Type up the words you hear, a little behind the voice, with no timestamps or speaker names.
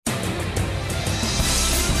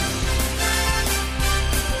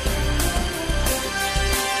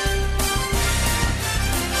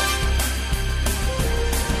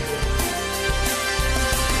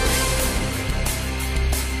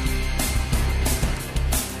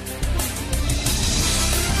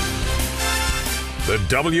The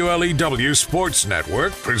WLEW Sports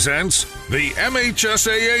Network presents the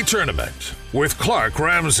MHSAA Tournament with Clark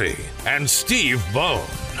Ramsey and Steve Bone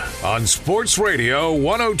on Sports Radio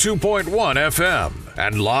 102.1 FM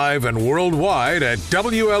and live and worldwide at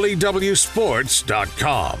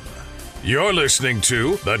WLEWsports.com. You're listening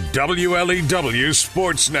to the WLEW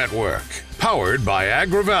Sports Network, powered by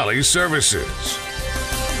Agri Valley Services.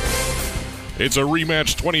 It's a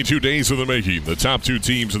rematch 22 days in the making. The top two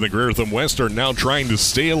teams in the Greater Thumb West are now trying to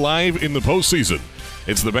stay alive in the postseason.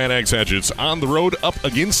 It's the Bad Axe Hatchets on the road up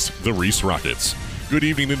against the Reese Rockets. Good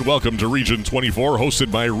evening and welcome to Region 24,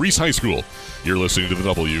 hosted by Reese High School. You're listening to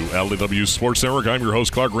the WLEW Sports Network. I'm your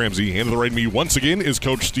host, Clark Ramsey. And to the right of me once again is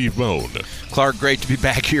Coach Steve Bone. Clark, great to be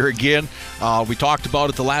back here again. We talked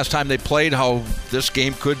about it the last time they played, how this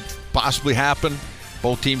game could possibly happen.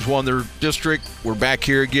 Both teams won their district. We're back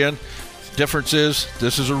here again. Difference is,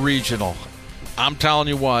 this is a regional. I'm telling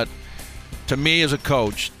you what, to me as a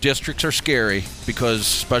coach, districts are scary because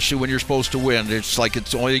especially when you're supposed to win, it's like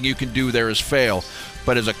it's the only thing you can do there is fail.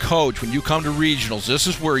 But as a coach, when you come to regionals, this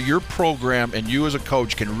is where your program and you as a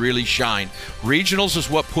coach can really shine. Regionals is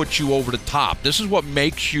what puts you over the top. This is what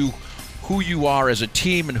makes you who you are as a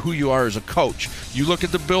team and who you are as a coach. You look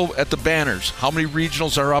at the banners, how many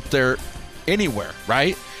regionals are up there anywhere,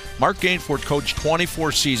 right? Mark Gainford coached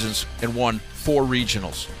 24 seasons and won 4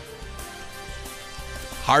 regionals.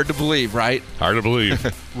 Hard to believe, right? Hard to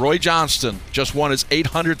believe. Roy Johnston just won his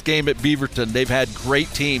 800th game at Beaverton. They've had great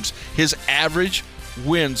teams. His average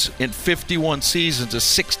wins in 51 seasons is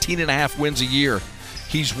 16.5 wins a year.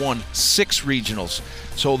 He's won 6 regionals.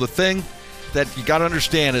 So the thing that you got to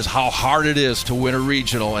understand is how hard it is to win a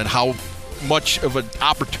regional and how much of an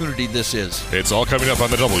opportunity this is. It's all coming up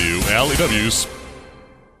on the WLEW's.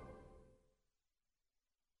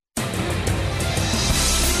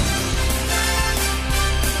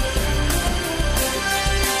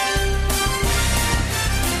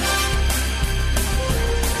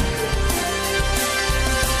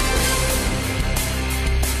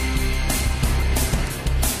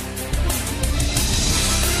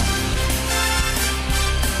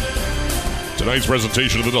 Tonight's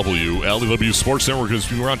presentation of the WLEW Sports Network is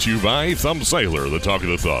brought to you by Thumb Sailor, the talk of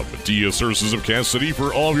the thumb. DEA Services of Cass City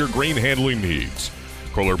for all of your grain handling needs.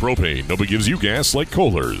 Kohler Propane, nobody gives you gas like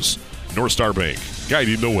Kohler's. North Star Bank,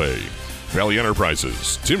 guiding the way. Valley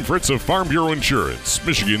Enterprises, Tim Fritz of Farm Bureau Insurance,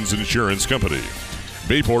 Michigan's insurance company.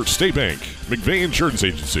 Bayport State Bank, McVeigh Insurance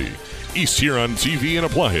Agency, East Huron TV and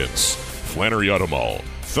Appliance, Flannery Auto Mall,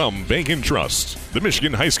 Thumb Bank and Trust, the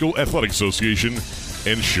Michigan High School Athletic Association,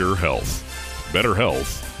 and Sure Health. Better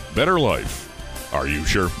health, better life. Are you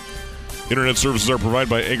sure? Internet services are provided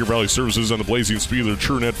by Agri Valley Services on the blazing speed of their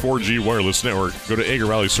TrueNet 4G wireless network. Go to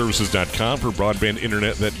agrivalleyservices.com for broadband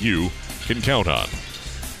internet that you can count on.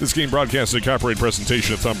 This game broadcast is a copyright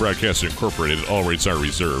presentation of Thumb Broadcasting Incorporated. All rights are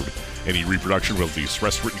reserved. Any reproduction without the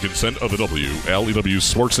express written consent of the WLEW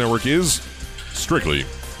Sports Network is strictly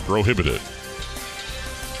prohibited.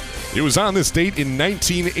 It was on this date in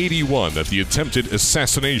 1981 that the attempted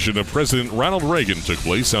assassination of President Ronald Reagan took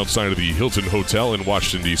place outside of the Hilton Hotel in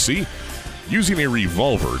Washington, D.C. Using a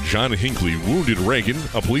revolver, John Hinckley wounded Reagan,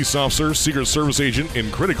 a police officer, Secret Service agent,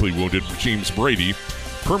 and critically wounded James Brady,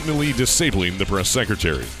 permanently disabling the press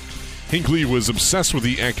secretary. Hinckley was obsessed with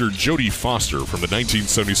the actor Jodie Foster from the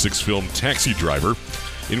 1976 film Taxi Driver,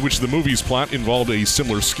 in which the movie's plot involved a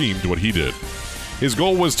similar scheme to what he did. His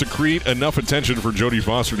goal was to create enough attention for Jodie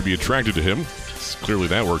Foster to be attracted to him. Clearly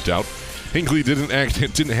that worked out. Hinckley didn't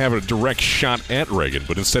have a direct shot at Reagan,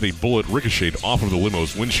 but instead a bullet ricocheted off of the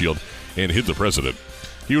limo's windshield and hit the president.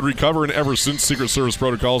 He would recover, and ever since, Secret Service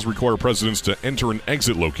protocols require presidents to enter and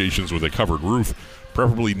exit locations with a covered roof,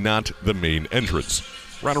 preferably not the main entrance.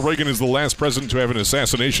 Ronald Reagan is the last president to have an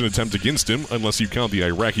assassination attempt against him, unless you count the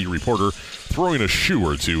Iraqi reporter throwing a shoe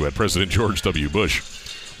or two at President George W. Bush.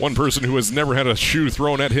 One person who has never had a shoe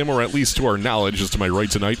thrown at him, or at least to our knowledge, is to my right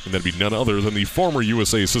tonight, and that'd be none other than the former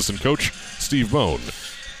USA assistant coach, Steve Bone.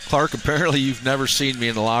 Clark, apparently you've never seen me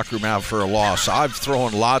in the locker room after a loss. I've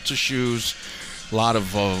thrown lots of shoes, a lot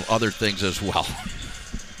of other things as well.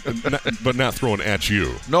 But not thrown at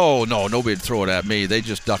you. No, nobody'd throw it at me. They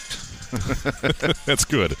just ducked. That's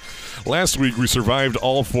good. Last week, we survived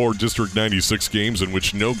all 4 District 96 games in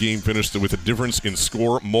which no game finished with a difference in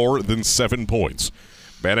score more than 7 points.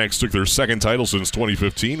 Bad Axe took their second title since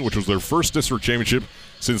 2015, which was their first district championship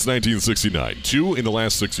since 1969. 2 in the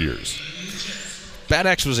last 6 years. Bad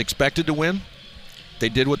Axe was expected to win. They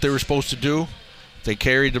did what they were supposed to do. They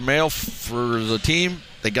carried the mail for the team.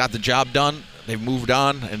 They got the job done. They've moved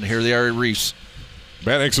on, and here they are at Reese.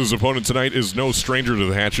 Bad Axe's opponent tonight is no stranger to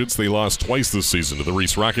the Hatchets. They lost twice this season to the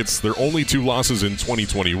Reese Rockets. Their only 2 losses in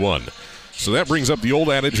 2021. So that brings up the old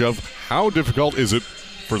adage of how difficult is it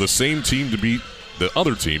for the same team to beat the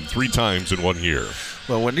other team 3 times in 1 year?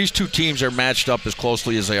 Well, when these two teams are matched up as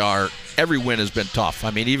closely as they are, every win has been tough. I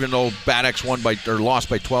mean, even though Bad Axe lost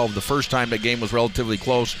by 12 the first time, that game was relatively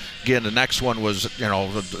close. Again, the next one was,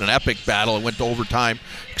 an epic battle. It went to overtime,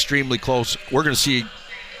 extremely close. We're going to see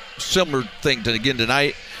similar thing again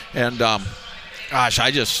tonight, and I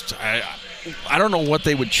don't know what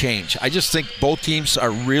they would change. I just think both teams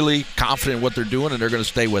are really confident in what they're doing, and they're going to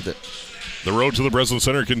stay with it. The road to the Breslin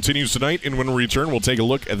Center continues tonight, and when we return, we'll take a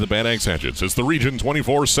look at the Bad Axe Hatchets. It's the Region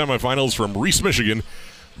 24 semifinals from Reese, Michigan.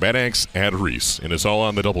 Bad Axe at Reese, and it's all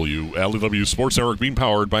on the LEW Sports Network, being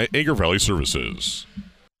powered by Agri Valley Services.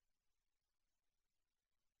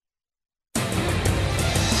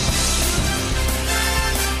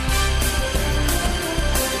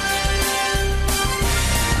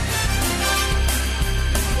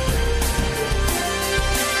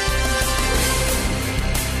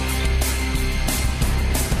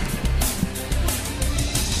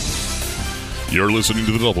 You're listening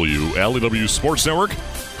to the WLEW Sports Network.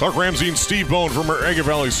 Clark Ramsey and Steve Bone from our Agri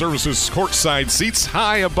Valley Services courtside seats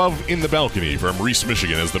high above in the balcony from Reese,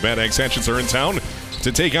 Michigan, as the Bad Axe Hatchets are in town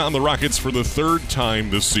to take on the Rockets for the 3rd time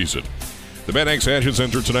this season. The Bad Axe Hatchets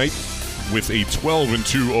enter tonight with a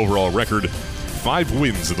 12-2 overall record, 5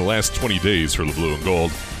 wins in the last 20 days for the Blue and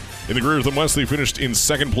Gold. In the Greer Wortham West, they finished in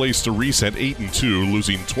 2nd place to Reese at 8-2,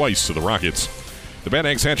 losing twice to the Rockets. The Bad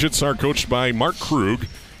Axe Hatchets are coached by Mark Krug.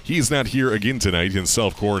 He's not here again tonight in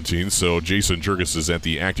self-quarantine, so Jason Jurgis is at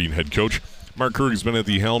the acting head coach. Mark Krug has been at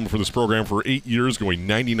the helm for this program for 8 years, going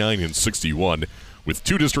 99-61 with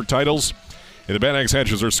 2 district titles. And the Bad Axe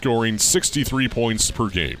Hatchets are scoring 63 points per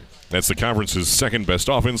game. That's the conference's 2nd best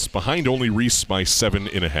offense, behind only Reese by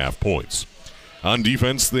 7.5 points. On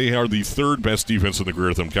defense, they are the 3rd best defense in the Greer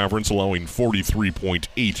Wortham Conference, allowing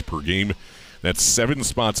 43.8 per game. That's 7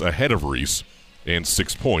 spots ahead of Reese and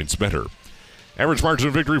 6 points better. Average margin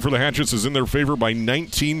of victory for the Hatchets is in their favor by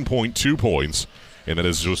 19.2 points, and that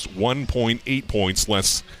is just 1.8 points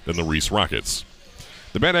less than the Reese Rockets.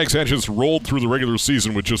 The Bad Axe Hatchets rolled through the regular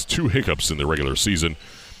season with just 2 hiccups in the regular season,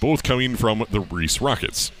 both coming from the Reese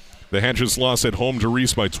Rockets. The Hatchets lost at home to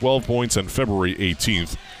Reese by 12 points on February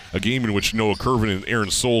 18th, a game in which Noah Curvin and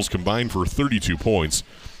Aaron Souls combined for 32 points,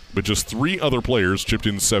 but just 3 other players chipped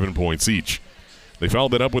in 7 points each. They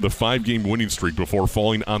followed that up with a 5-game winning streak before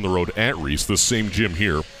falling on the road at Reese, the same gym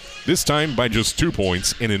here, this time by just 2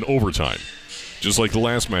 points and in overtime. Just like the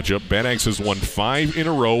last matchup, Bad Axe has won 5 in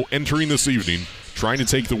a row entering this evening, trying to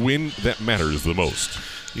take the win that matters the most.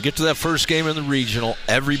 You get to that first game in the regional,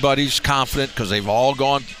 everybody's confident because they've all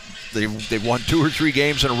gone, they've won 2 or 3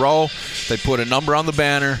 games in a row. They put a number on the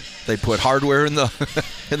banner. They put hardware in the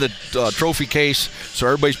trophy case, so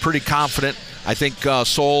everybody's pretty confident. I think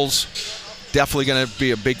Souls definitely going to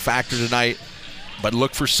be a big factor tonight, but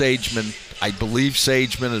look for Sageman. I believe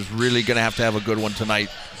Sageman is really going to have a good one tonight.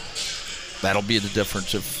 That'll be the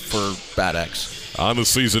difference for Bad Axe. On the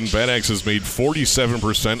season, Bad Axe has made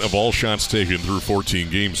 47% of all shots taken through 14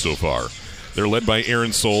 games so far. They're led by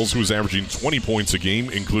Aaron Souls, who's averaging 20 points a game,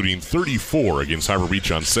 including 34 against Harbor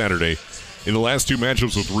Beach on Saturday. In the last 2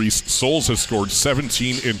 matchups with Reese, Souls has scored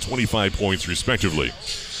 17 and 25 points respectively.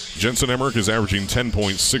 Jensen Emmerich is averaging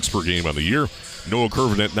 10.6 per game on the year. Noah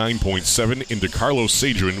Curvin at 9.7, and DeCarlo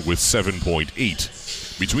Sageman with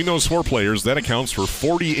 7.8. Between those 4 players, that accounts for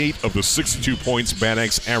 48 of the 62 points Bad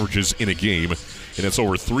Axe averages in a game, and that's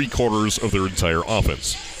over 3/4 of their entire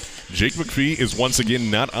offense. Jake McPhee is once again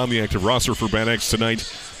not on the active roster for Bad Axe tonight,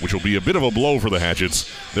 which will be a bit of a blow for the Hatchets.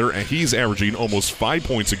 He's averaging almost 5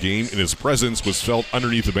 points a game, and his presence was felt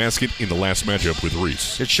underneath the basket in the last matchup with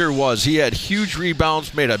Reese. It sure was. He had huge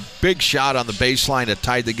rebounds, made a big shot on the baseline that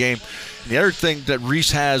tied the game. And the other thing that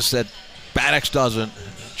Reese has that Bad Axe doesn't,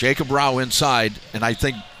 Jacob Rao inside, and I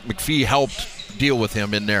think McPhee helped deal with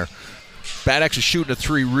him in there. Bad Axe is shooting a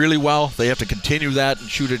 3 really well. They have to continue that and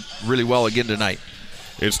shoot it really well again tonight.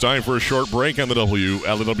 It's time for a short break on the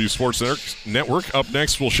WLEW Sports Network. Up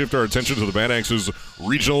next, we'll shift our attention to the Bad Axe's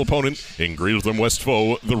regional opponent in Greer Wortham West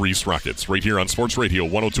foe, the Reese Rockets, right here on Sports Radio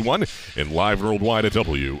 102.1 and live worldwide at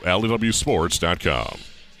WLEWsports.com.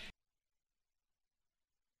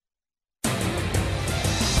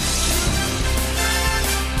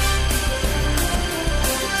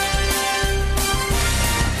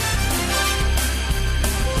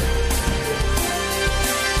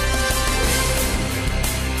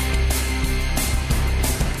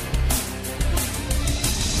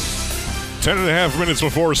 Ten and a half minutes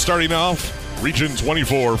before starting off Region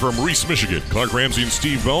 24 from Reese, Michigan. Clark Ramsey and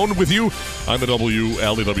Steve Bone with you on the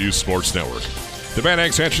WLEW Sports Network. The Bad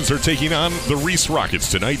Axe Hatchets are taking on the Reese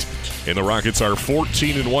Rockets tonight, and the Rockets are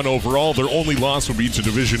 14-1 overall. Their only loss would be to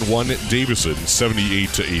Division I Davison,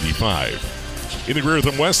 78-85. In the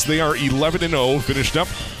Greer-Tham West, they are 11-0, finished up.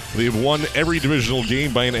 They have won every divisional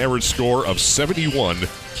game by an average score of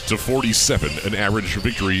 71-47, an average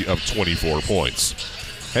victory of 24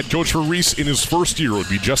 points. Head coach for Reese in his first year would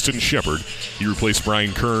be Justin Shepard. He replaced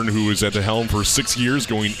Brian Kern, who was at the helm for 6 years,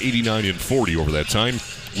 going 89-40 over that time,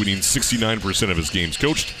 winning 69% of his games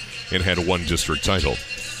coached, and had one district title.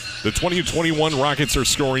 The 2021 Rockets are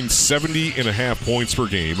scoring 70.5 points per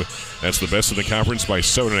game. That's the best in the conference by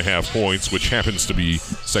 7.5 points, which happens to be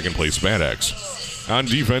second-place Bad Axe. On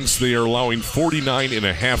defense, they are allowing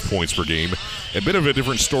 49.5 points per game. A bit of a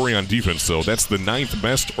different story on defense, though. That's the 9th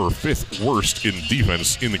best or 5th worst in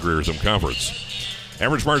defense in the Greer-Tham Conference.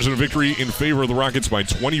 Average margin of victory in favor of the Rockets by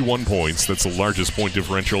 21 points. That's the largest point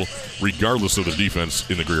differential, regardless of the defense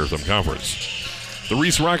in the Greer-Tham Conference. The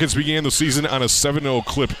Reese Rockets began the season on a 7-0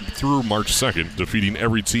 clip through March 2nd, defeating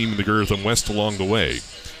every team in the Greer-Tham West along the way.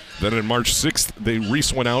 Then on March 6th,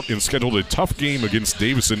 Reese went out and scheduled a tough game against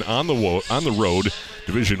Davison on the road,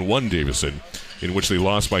 Division I Davison, in which they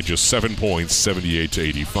lost by just 7 points,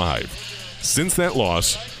 78-85. Since that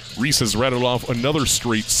loss, Reese has rattled off another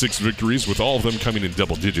straight 6 victories, with all of them coming in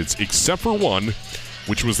double digits, except for one,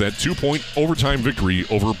 which was that 2-point overtime victory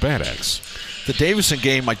over Bad Axe. The Davison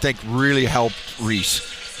game, I think, really helped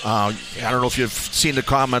Reese. I don't know if you've seen the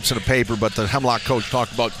comments in the paper, but the Hemlock coach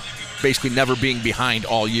talked about basically never being behind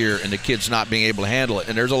all year and the kids not being able to handle it.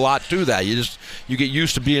 And there's a lot to that. You get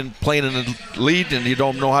used to playing in the lead and you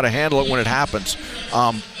don't know how to handle it when it happens.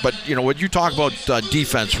 But, when you talk about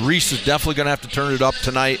defense, Reese is definitely going to have to turn it up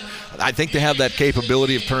tonight. I think they have that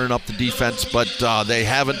capability of turning up the defense, but they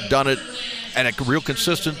haven't done it at a real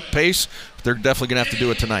consistent pace. They're definitely going to have to do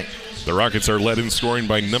it tonight. The Rockets are led in scoring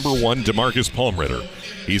by number 1, DeMarcus Palmritter.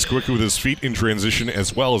 He's quick with his feet in transition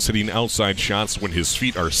as well as hitting outside shots when his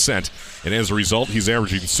feet are set, and as a result, he's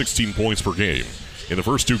averaging 16 points per game. In the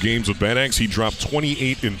first 2 games with Bad Axe, he dropped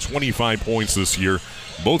 28 and 25 points this year,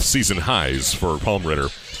 both season highs for Palmritter.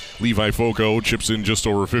 Levi Foco chips in just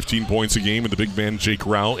over 15 points a game, and the big man Jake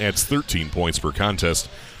Rao adds 13 points per contest.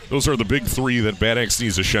 Those are the big 3 that Bad Axe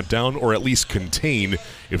needs to shut down or at least contain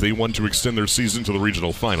if they want to extend their season to the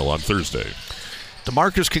regional final on Thursday.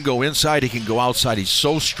 DeMarcus can go inside, he can go outside. He's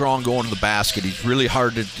so strong going to the basket. He's really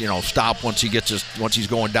hard to stop once he's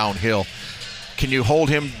going downhill. Can you hold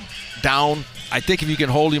him down? I think if you can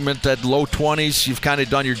hold him at that low 20s, you've kind of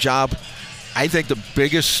done your job. I think the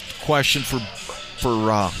biggest question for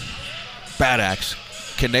Bad Axe,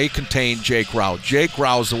 can they contain Jake Rao? Jake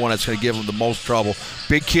Rao is the one that's going to give him the most trouble.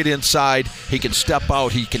 Big kid inside. He can step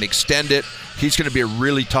out. He can extend it. He's going to be a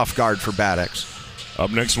really tough guard for Bad Axe. Up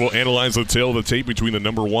next, we'll analyze the tale of the tape between the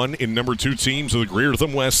number 1 and number 2 teams of the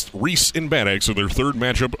Greer-Tham West. Reese and Bad Axe are their 3rd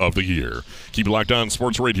matchup of the year. Keep it locked on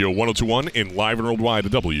Sports Radio 102.1 and live and worldwide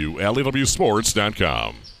at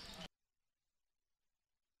WLEWSports.com.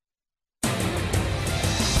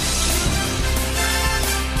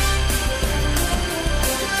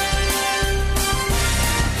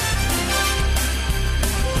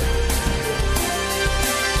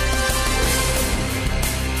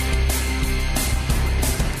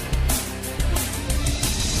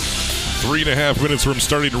 Three and a half minutes from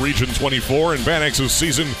starting Region 24, and Bad Axe's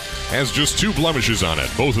season has just 2 blemishes on it,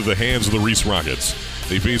 both at the hands of the Reese Rockets.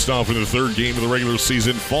 They faced off in the 3rd game of the regular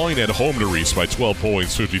season, falling at home to Reese by 12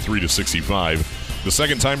 points, 53-65. The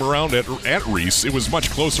second time around at Reese, it was much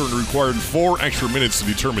closer and required 4 extra minutes to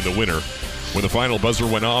determine the winner. When the final buzzer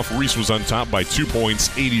went off, Reese was on top by 2 points,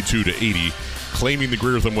 82-80, claiming the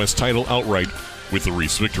Greer-Tham West title outright with the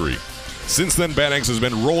Reese victory. Since then, Bad Axe has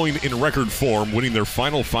been rolling in record form, winning their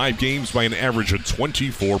final 5 games by an average of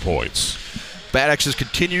 24 points. Bad Axe has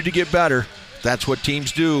continued to get better. That's what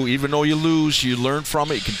teams do. Even though you lose, you learn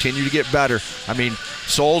from it. You continue to get better. I mean,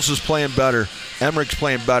 Souls is playing better. Emmerich's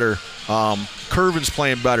playing better. Curvin's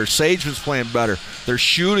playing better. Sageman's playing better. They're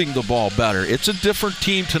shooting the ball better. It's a different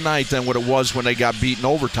team tonight than what it was when they got beaten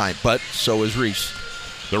overtime, but so is Reese.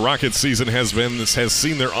 The Rockets season has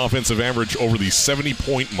seen their offensive average over the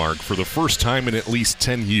 70-point mark for the first time in at least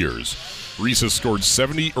 10 years. Reese has scored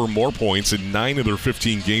 70 or more points in 9 of their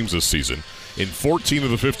 15 games this season, and 14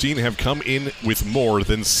 of the 15 have come in with more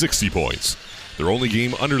than 60 points. Their only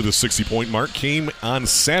game under the 60-point mark came on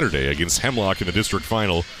Saturday against Hemlock in the district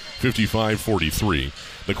final, 55-43.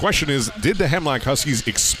 The question is, did the Hemlock Huskies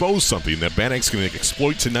expose something that Bad Axe can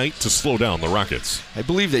exploit tonight to slow down the Rockets? I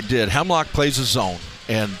believe they did. Hemlock plays a zone.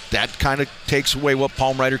 And that kind of takes away what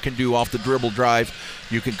Palmrider can do off the dribble drive.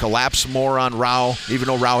 You can collapse more on Rao, even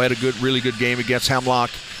though Rao had a really good game against Hemlock.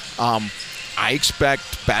 I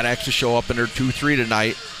expect Bad Axe to show up in their 2-3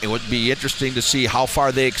 tonight. It would be interesting to see how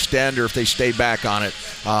far they extend or if they stay back on it.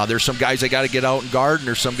 There's some guys they got to get out and guard, and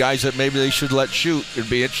there's some guys that maybe they should let shoot. It'd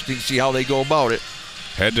be interesting to see how they go about it.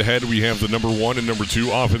 Head-to-head, we have the number 1 and number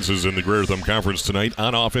 2 offenses in the Greater Thumb Conference tonight.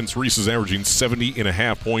 On offense, Reese is averaging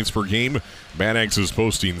 70.5 points per game. Bad Axe is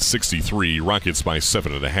posting 63, Rockets by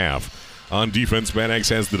 7.5. On defense, Bad Axe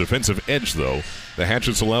has the defensive edge, though. The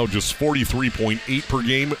Hatchets allow just 43.8 per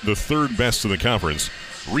game, the 3rd best in the conference.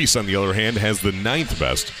 Reese, on the other hand, has the 9th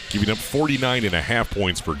best, giving up 49.5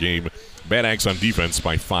 points per game. Bad Axe on defense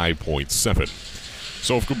by 5.7.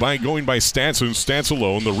 So by going by stats and stats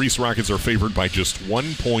alone, the Reese Rockets are favored by just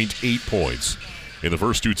 1.8 points. In the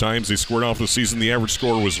first 2 times they squared off the season, the average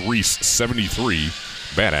score was Reese 73,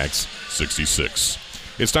 Bad Axe 66.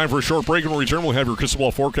 It's time for a short break, and when we return, we'll have your crystal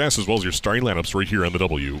ball forecast as well as your starting lineups right here on the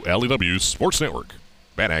WLEW Sports Network.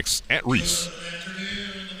 Bad Axe at Reese.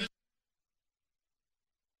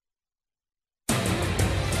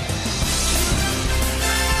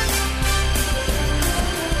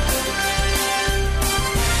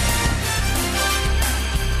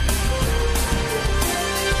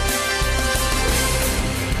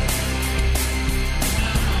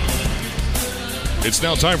 It's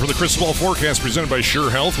now time for the Crystal Ball Forecast presented by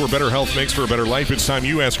Sure Health, where better health makes for a better life. It's time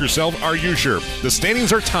you ask yourself, are you sure? The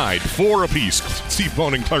standings are tied 4 apiece. Steve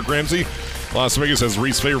Bone and Clark Ramsey. Las Vegas has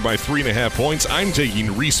Reese favored by 3.5 points. I'm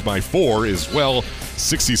taking Reese by 4 as well,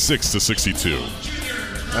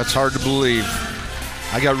 66-62. That's hard to believe.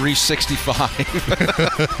 I got Reese 65,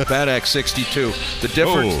 Bad Axe 62. The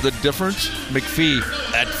difference, McPhee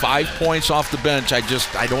at 5 points off the bench. I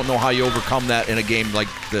don't know how you overcome that in a game like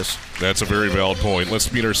this. That's a very valid point.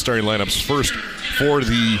 Let's meet our starting lineups first for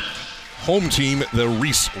the home team, the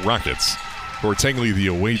Reese Rockets, who are technically the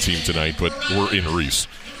away team tonight, but we're in Reese.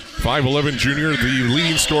 5'11" junior, the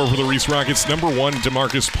leading scorer for the Reese Rockets, number 1,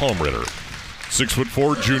 DeMarcus Palmritter.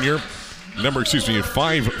 6'4" junior,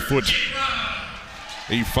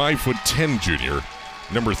 5'10" junior,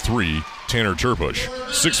 number 3, Tanner Turbush.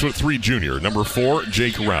 6'3" junior, number 4,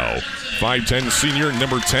 Jake Rao. 5'10" senior,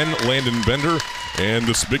 number 10, Landon Bender. And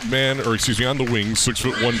this big man, on the wing,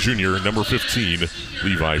 6'1" junior, number 15,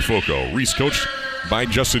 Levi Foco. Reese coached by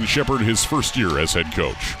Justin Shepard, his first year as head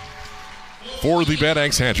coach. For the Bad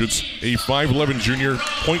Axe Hatchets, a 5'11" junior,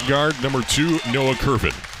 point guard, number 2, Noah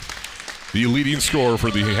Curvin. The leading scorer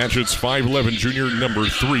for the Hatchets, 5'11" junior, number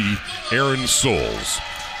 3, Aaron Souls.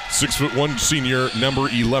 6'1" senior, number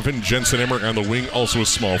 11, Jensen Emmerich on the wing, also a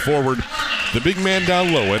small forward. The big man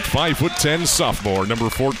down low at 5'10", sophomore, number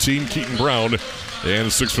 14, Keaton Brown.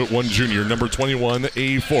 And 6'1" junior, number 21,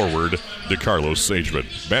 a forward, DeCarlos Sageman.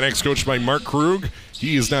 Bad Axe coached by Mark Krug.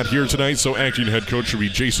 He is not here tonight, so acting head coach will be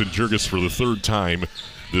Jason Jurgis for the 3rd time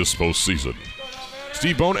this postseason.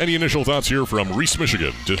 Steve Bone, any initial thoughts here from Reese,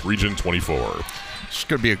 Michigan, Region 24? It's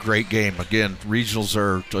going to be a great game. Again, regionals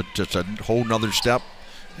are just a whole nother step.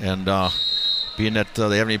 And being that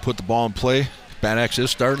they haven't even put the ball in play, Bad Axe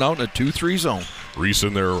is starting out in a 2-3 zone. Reese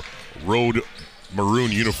in their road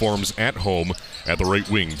maroon uniforms at home at the right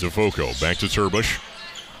wing to Foco. Back to Turbush.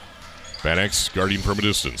 Bad Axe guarding from a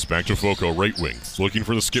distance. Back to Foco, right wing. Looking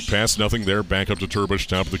for the skip pass, nothing there. Back up to Turbush,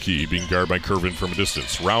 top of the key. Being guarded by Curvin from a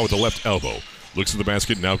distance. Rao at the left elbow. Looks at the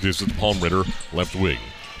basket, now gives it to Palmritter, left wing.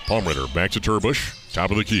 Palmritter back to Turbush, top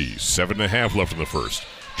of the key. 7.5 left in the first.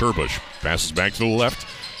 Turbush passes back to the left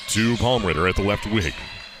to Palmritter at the left wing.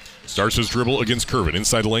 Starts his dribble against Curvin.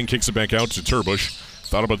 Inside the lane, kicks it back out to Turbush.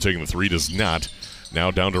 Thought about taking the 3, does not.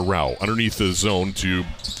 Now down to Rao. Underneath the zone to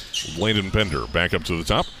Landon Bender. Back up to the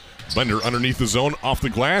top. Bender underneath the zone, off the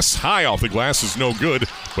glass. High off the glass is no good,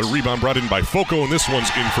 but rebound brought in by Foco, and this one's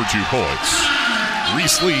in for 2 points.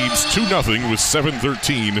 Reese leads 2-0 with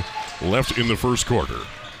 7:13 left in the first quarter.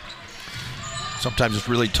 Sometimes it's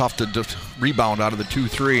really tough to rebound out of the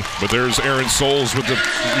 2-3. But there's Aaron Souls with the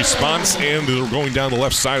response, and they're going down the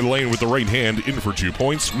left side of the lane with the right hand in for 2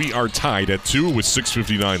 points. We are tied at 2 with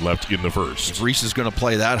 6:59 left in the first. If Reese is going to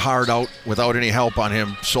play that hard out without any help on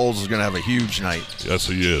him, Souls is going to have a huge night. Yes,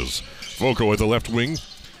 he is. Foco at the left wing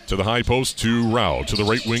to the high post to Rao. To the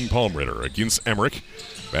right wing, Palmritter against Emmerich.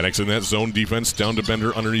 Bad Axe in that zone defense, down to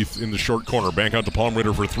Bender underneath in the short corner. Back out to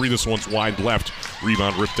Palmritter for 3. This one's wide left.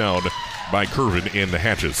 Rebound ripped down by Curvin and the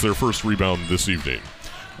Hatchets. Their first rebound this evening.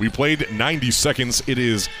 We played 90 seconds. It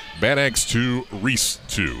is Bad Axe 2, Reese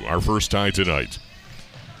 2. Our first tie tonight.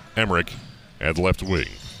 Emmerich at left wing.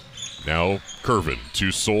 Now Curvin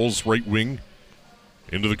to Souls right wing.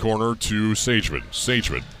 Into the corner to Sageman.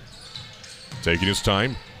 Sageman taking his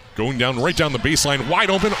time, going right down the baseline, wide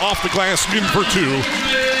open, off the glass, in for two.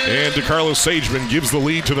 And DeCarlos Sageman gives the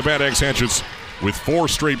lead to the Bad Axe Hatchets with 4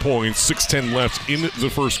 straight points, 6:10 left in the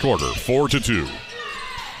first quarter, 4-2.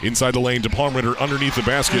 Inside the lane to Palmritter underneath the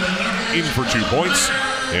basket, in for 2 points,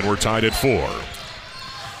 and we're tied at 4.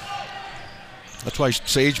 That's why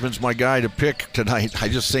Sageman's my guy to pick tonight. I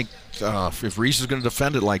just think if Reese is going to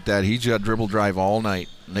defend it like that, he's got dribble drive all night,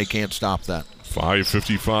 and they can't stop that.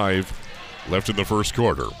 5:55 left in the first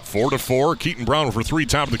quarter. 4-4. Keaton Brown for 3,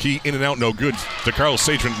 top of the key, in and out, no good. DeCarlos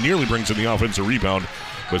Sageman nearly brings in the offensive rebound,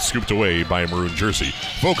 but scooped away by a maroon jersey.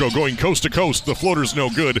 Foco going coast to coast. The floater's no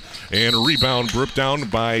good, and a rebound ripped down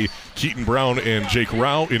by Keaton Brown and Jake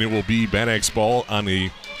Rao, and it will be Bad Axe ball on the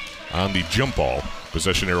jump ball.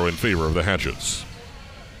 Possession arrow in favor of the Hatchets.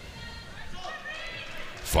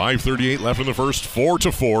 5:38 left in the first.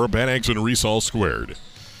 4-4. Bad Axe and Reese all squared.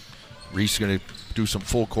 Reese going to do some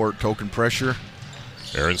full court token pressure.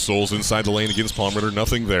 Aaron Souls inside the lane against Palmritter.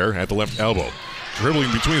 Nothing there at the left elbow.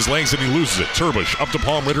 Dribbling between his legs and he loses it. Turbush up to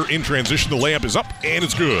Palmritter in transition. The layup is up and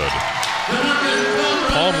it's good.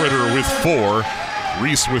 Palmritter with 4.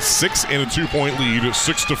 Reese with 6 and a 2-point lead.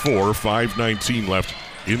 6-4. 5:19 left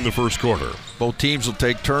in the first quarter. Both teams will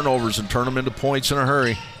take turnovers and turn them into points in a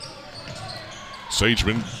hurry.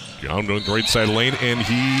 Sageman down the right side lane, and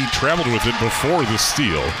he traveled with it before the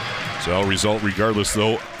steal. So that'll result regardless,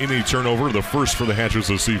 though, in a turnover, the first for the Hatchets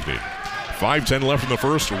this evening. 5:10 left in the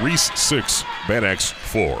first. Reese 6, Bad Axe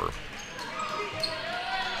 4.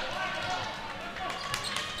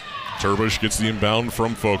 Turbush gets the inbound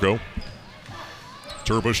from Foco.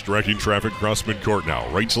 Turbush directing traffic across midcourt now.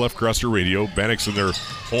 Right to left across your radio. Bad Axe in their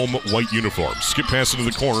home white uniform. Skip pass into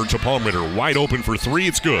the corner to Palmritter. Wide open for 3.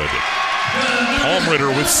 It's good. Palmritter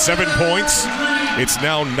with 7 points. It's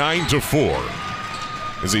now 9-4.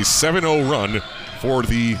 It's a 7-0 run for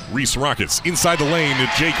the Reese Rockets. Inside the lane,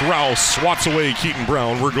 Jake Rao swats away Keaton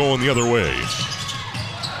Brown. We're going the other way.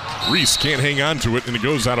 Reese can't hang on to it, and it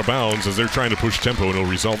goes out of bounds as they're trying to push tempo, and it'll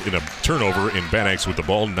result in a turnover, and Bad Axe with the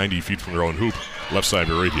ball 90 feet from their own hoop. Left side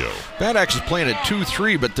of the radio. Bad Axe is playing at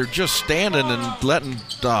 2-3, but they're just standing and letting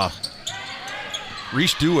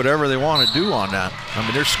Reese do whatever they want to do on that. I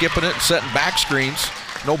mean, they're skipping it and setting back screens.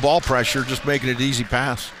 No ball pressure, just making it easy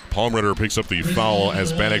pass. Palmritter picks up the foul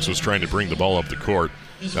as Bad Axe was trying to bring the ball up the court.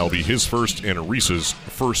 That'll be his first and Reese's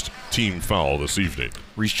first team foul this evening.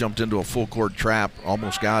 Reese jumped into a full court trap,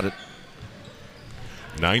 almost got it.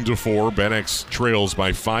 9-4. Bad Axe trails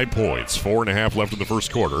by 5 points. 4.5 left in the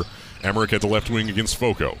first quarter. Emmerich at the left wing against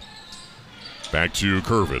Foco. Back to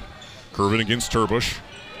Curvin. Curvin against Turbush.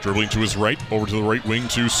 Dribbling to his right, over to the right wing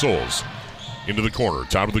to Souls. Into the corner,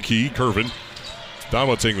 top of the key, Curvin. Thought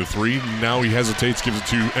about taking the 3. Now he hesitates, gives it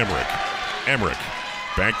to Emmerich. Emmerich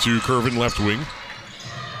back to Curvin, left wing.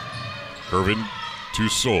 Curvin to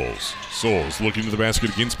Souls. Souls looking to the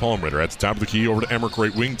basket against Palmritter. At the top of the key, over to Emmerich,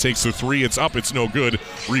 right wing. Takes the 3. It's up. It's no good.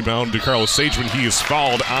 Rebound to DeCarlos Sageman. He is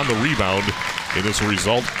fouled on the rebound. And this will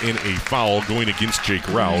result in a foul going against Jake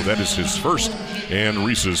Rao. That is his first and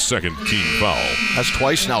Reese's second team foul. That's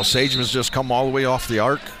twice now. Sageman's just come all the way off the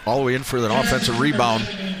arc, all the way in for an offensive rebound.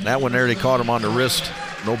 That one there, they caught him on the wrist.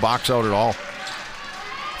 No box out at all.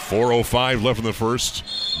 4:05 left in the first.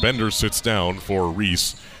 Bender sits down for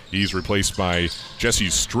Reese. He's replaced by Jesse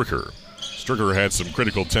Stricker. Stricker had some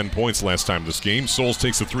critical 10 points last time this game. Souls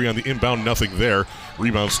takes the 3 on the inbound, nothing there.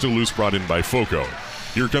 Rebound still loose, brought in by Foco.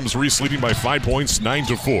 Here comes Reese leading by 5 points,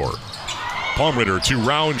 9-4. Palmritter to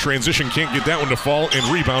Rao in transition, can't get that one to fall, and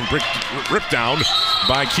rebound ripped down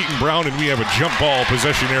by Keaton Brown, and we have a jump ball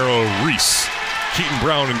possession arrow, Reese. Keaton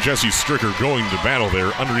Brown and Jesse Stricker going to battle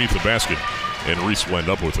there underneath the basket, and Reese will end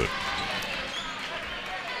up with it.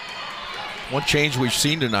 One change we've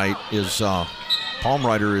seen tonight is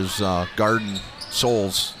Palmritter is guarding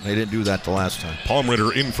Souls. They didn't do that the last time.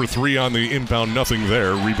 Palmritter in for 3 on the inbound, nothing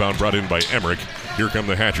there. Rebound brought in by Emmerich. Here come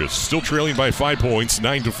the Hatchets. Still trailing by 5 points,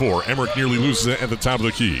 9-4. Emmerich nearly loses it at the top of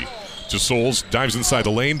the key. To Souls, dives inside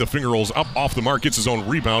the lane. The finger rolls up off the mark, gets his own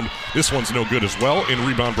rebound. This one's no good as well, and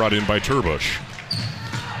rebound brought in by Turbush.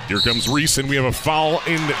 Here comes Reese, and we have a foul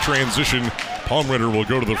in transition. Palmritter will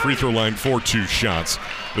go to the free throw line for 2 shots.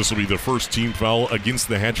 This will be the first team foul against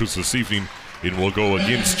the Hatchets this evening. It will go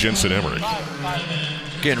against Jensen Emmerich.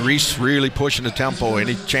 Again, Reese really pushing the tempo.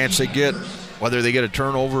 Any chance they get, whether they get a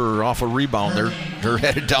turnover or off a rebound, they're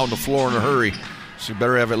headed down the floor in a hurry. So you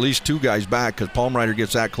better have at least 2 guys back because Palmritter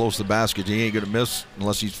gets that close to the basket. He ain't going to miss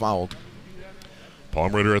unless he's fouled.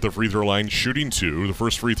 Palmritter at the free throw line shooting 2. The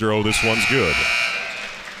first free throw, this one's good.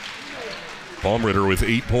 Palmritter with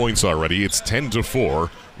 8 points already. It's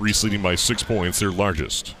 10-4. Reese leading by 6 points, their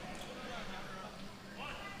largest.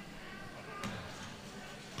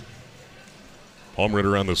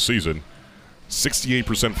 Palmritter on the season.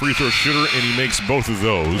 68% free throw shooter, and he makes both of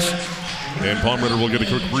those. And Palmritter will get a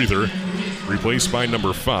quick breather, replaced by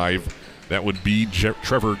number 5. That would be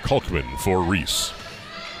Trevor Kalkman for Reese.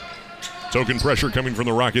 Token pressure coming from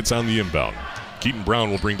the Rockets on the inbound. Keaton Brown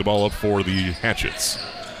will bring the ball up for the Hatchets,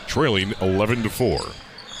 trailing 11-4.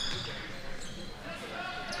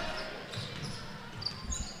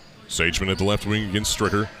 Sageman at the left wing against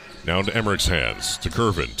Stricker. Now to Emmerich's hands. To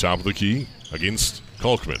Curvin, top of the key against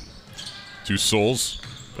Kalkman. To Souls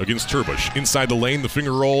against Turbush. Inside the lane, the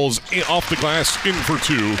finger rolls off the glass, in for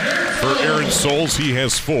 2. For Aaron Souls, he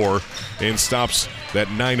has 4 and stops that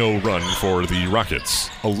 9-0 run for the Rockets.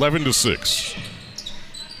 11-6.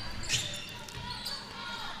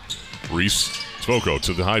 Reese Tvoko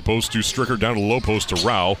to the high post to Stricker, down to the low post to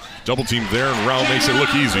Rao. Double team there, and Rao makes it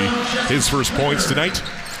look easy. His first points tonight,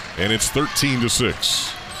 and it's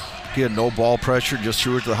 13-6. Again, no ball pressure, just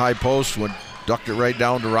threw it to the high post, ducked it right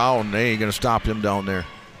down to Rao, and they ain't going to stop him down there.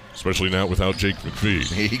 Especially now without Jake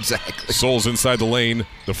McPhee. Exactly. Souls inside the lane.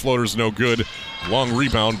 The floater's no good. Long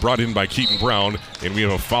rebound brought in by Keaton Brown, and we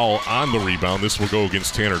have a foul on the rebound. This will go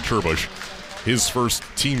against Tanner Turbush. His first,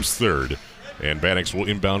 team's third. And Bad Axe will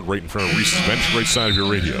inbound right in front of Reese's bench, right side of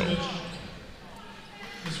your radio.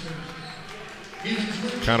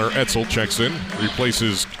 Connor Etzel checks in,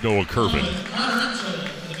 replaces Noah Curvin.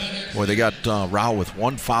 Boy, they got Rao with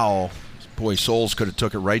one foul. Boy, Souls could have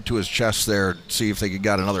took it right to his chest there, see if they could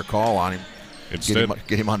get another call on him. Instead,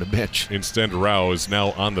 get him on the bench. Instead, Rao is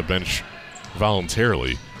now on the bench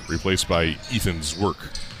voluntarily, replaced by Ethan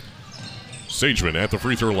Zwerk. Sageman at the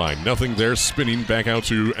free throw line. Nothing there. Spinning back out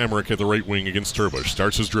to Emmerich at the right wing against Turbush.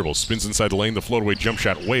 Starts his dribble. Spins inside the lane. The floataway jump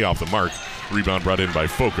shot way off the mark. Rebound brought in by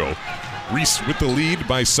Foco. Reese with the lead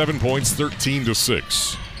by 7 points,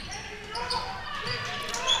 13-6.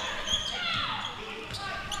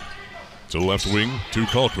 To the left wing to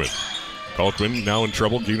Kalkman. Kalkman now in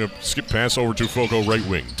trouble, giving a skip pass over to Foco, right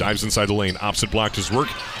wing. Dives inside the lane. Opposite blocked his work.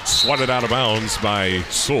 Swatted out of bounds by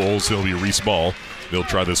Souls. He'll be Reese ball. They'll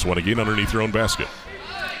try this one again underneath their own basket.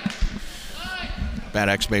 Bad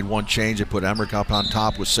Axe made one change. They put Emmerich up on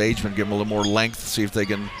top with Sageman, give him a little more length, see if they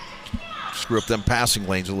can screw up them passing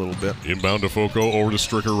lanes a little bit. Inbound to Foco, over to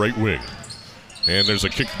Stricker, right wing. And there's a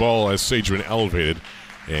kicked ball as Sageman elevated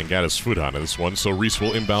and got his foot on this one. So Reese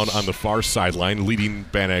will inbound on the far sideline, leading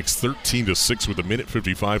Bad Axe 13-6 with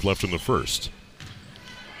 1:55 left in the first.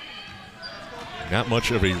 Not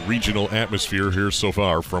much of a regional atmosphere here so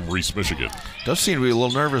far from Reese, Michigan. Does seem to be a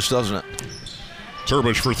little nervous, doesn't it?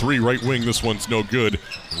 Turbush for 3, right wing. This one's no good.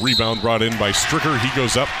 Rebound brought in by Stricker. He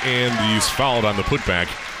goes up, and he's fouled on the putback.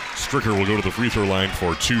 Stricker will go to the free throw line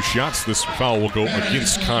for 2 shots. This foul will go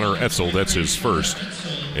against Connor Etzel. That's his first,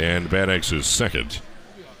 and Bad Axe's second.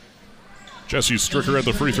 Jesse Stricker at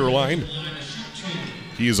the free throw line.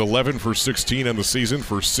 He is 11 for 16 on the season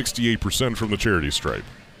for 68% from the charity stripe.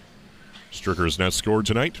 Stricker has not scored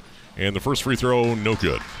tonight, and the first free throw, no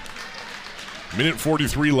good.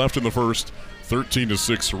 1:43 left in the first,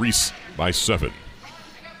 13-6, Reese by 7.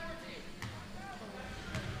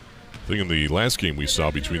 I think in the last game we saw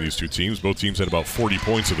between these two teams, both teams had about 40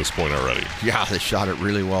 points at this point already. Yeah, they shot it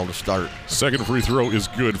really well to start. Second free throw is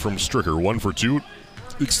good from Stricker, 1 for 2.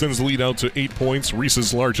 Extends the lead out to 8 points,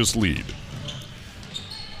 Reese's largest lead.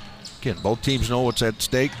 Again, both teams know what's at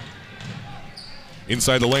stake.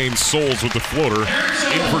 Inside the lane, Souls with the floater.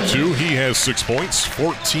 In for 2. He has 6 points.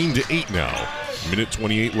 14-8 now.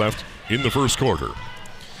 1:28 left in the first quarter.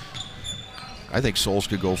 I think Souls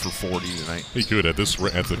could go for 40 tonight. He could at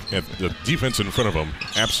the defense in front of him.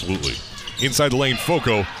 Absolutely. Inside the lane,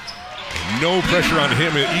 Foco. No pressure on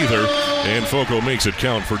him either. And Foco makes it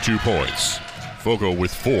count for 2 points. Foco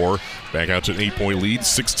with 4. Back out to an 8-point lead.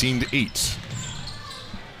 16-8.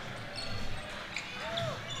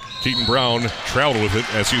 Keaton Brown traveled with it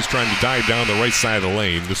as he was trying to dive down the right side of the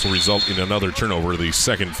lane. This will result in another turnover, the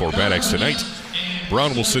second for Bad Axe tonight.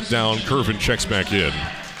 Brown will sit down. Curvin checks back in.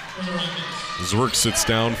 Zwerk sits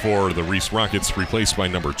down for the Reese Rockets, replaced by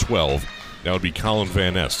number 12. That would be Colin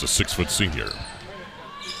Van Nest, a 6-foot senior.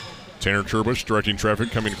 Tanner Turbush directing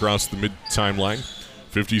traffic coming across the mid-timeline.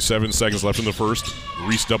 57 seconds left in the first.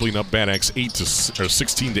 Reese doubling up Bad Axe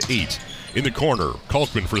 16-8. In the corner,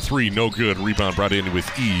 Kalkman for 3, no good. Rebound brought in with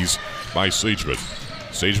ease by Sageman.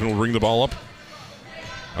 Sageman will bring the ball up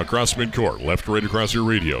across midcourt, left to right across your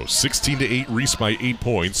radio. 16-8, Reese by 8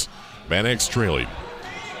 points. Bad Axe trailing.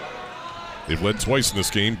 They've led twice in this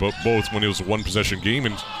game, but both when it was a one-possession game.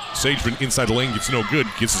 And Sageman inside the lane gets no good,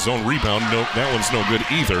 gets his own rebound. No, that one's no good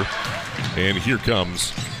either. And here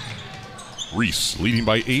comes Reese, leading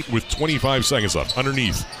by 8 with 25 seconds left.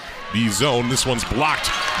 Underneath the zone, this one's blocked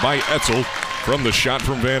by Etzel. from the shot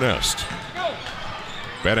from Van Est.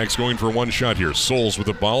 Bad Axe going for one shot here. Souls with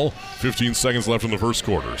the ball. 15 seconds left in the first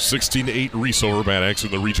quarter. 16-8 Reese over Bad Axe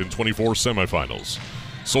in the Region 24 semifinals.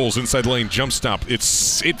 Souls inside lane, jump stop. It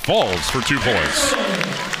falls for 2 points.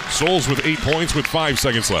 Souls with 8 points with 5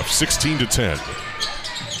 seconds left. 16-10.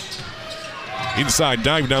 Inside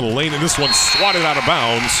dive down the lane, and this one swatted out of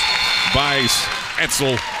bounds by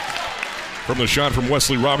Etzel from the shot from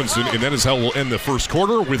Wesley Robinson, and that is how we'll end the first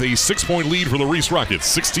quarter with a 6-point lead for the Reese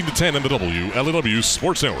Rockets, 16-10 on the WLEW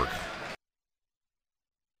Sports Network.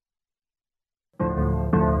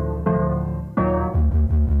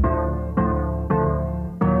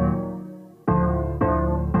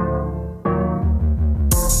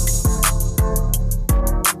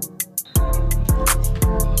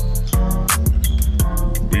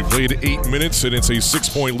 Played 8 minutes, and it's a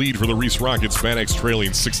 6-point lead for the Reese Rockets. Bad Axe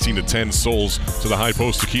trailing 16-10. Souls to the high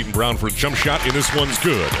post to Keaton Brown for a jump shot, and this one's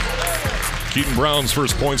good. Keaton Brown's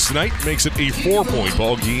first points tonight makes it a 4-point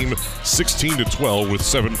ball game, 16-12 with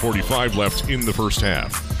 7:45 left in the first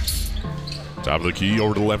half. Top of the key,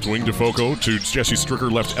 over to the left wing to Foco, to Jesse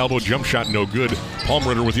Stricker, left elbow, jump shot, no good.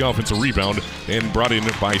 Palmritter with the offensive rebound, and brought in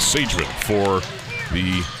by Sageman for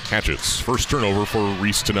the Hatchets. First turnover for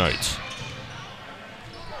Reese tonight.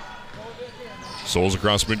 Souls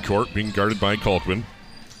across midcourt, being guarded by Kalkman.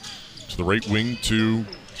 To the right wing to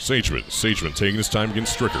Sageman. Sageman taking his time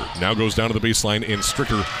against Stricker. Now goes down to the baseline, and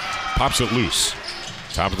Stricker pops it loose.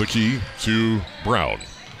 Top of the key to Brown.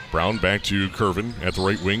 Brown back to Curvin at the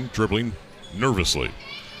right wing, dribbling nervously.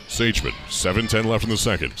 Sageman, 7:10 left in the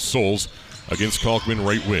second. Souls against Kalkman,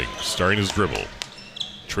 right wing, starting his dribble.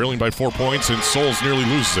 Trailing by 4 points, and Souls nearly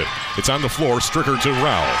loses it. It's on the floor, Stricker to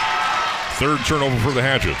Rao. Third turnover for the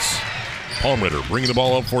Hatchets. Palmritter bringing the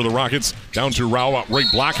ball up for the Rockets. Down to Rao, right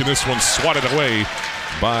block, and this one swatted away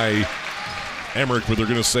by Emmerich, but they're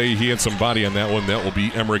going to say he had some body on that one. That will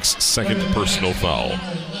be Emmerich's second personal foul.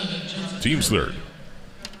 Team's third.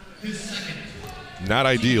 Not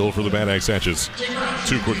ideal for the Bad Axe Hatchets.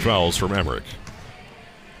 2 quick fouls from Emmerich.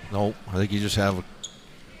 No, I think you just have a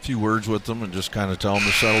few words with them and just kind of tell them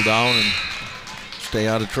to settle down and stay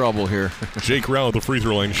out of trouble here. Jake Rao at the free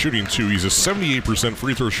throw line shooting 2. He's a 78%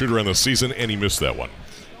 free throw shooter on the season, and he missed that one.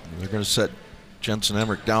 They're going to set Jensen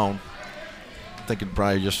Emmerich down. I think it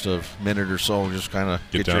probably just a minute or so, just kind of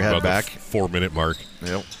get your head back. The 4-minute mark.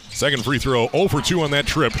 Yep. Second free throw, 0 for 2 on that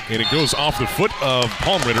trip, and it goes off the foot of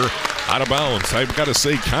Palmritter, out of bounds. I've got to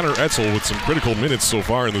say, Connor Etzel with some critical minutes so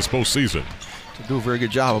far in this postseason. To do a very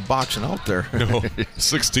good job of boxing out there.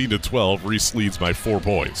 16-12, Reese leads by 4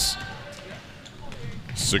 points.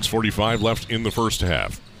 6:45 left in the first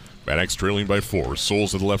half. Bad Axe trailing by 4.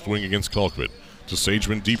 Souls at the left wing against Kalkman. To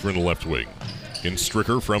Sageman deeper in the left wing. In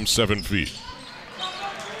Stricker from 7 feet.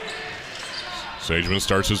 Sageman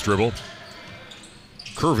starts his dribble.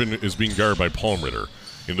 Curvin is being guarded by Palmritter.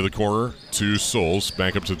 Into the corner to Souls.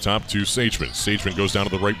 Back up to the top to Sageman. Sageman goes down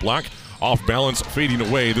to the right block. Off balance, fading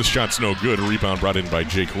away. This shot's no good. A rebound brought in by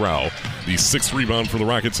Jake Rao. The 6th rebound for the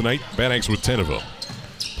Rockets tonight. Bad Axe with 10 of them.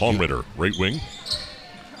 Palmritter, right wing.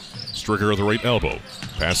 Stricker at the right elbow.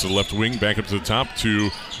 Pass to the left wing, back up to the top to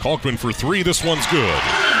Kalkman for 3. This one's good.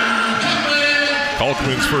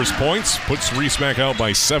 Kalkman's first points puts Reese back out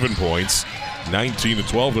by 7 points.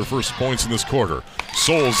 19-12, their first points in this quarter.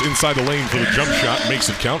 Souls inside the lane for the jump shot, makes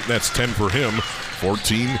it count. That's 10 for him.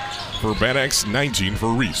 14 for Bad Axe, 19 for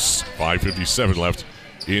Reese. 5:57 left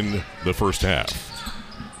in the first half.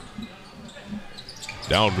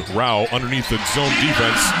 Down Rao underneath the zone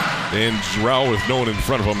defense, and Rao with no one in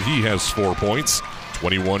front of him. He has 4 points,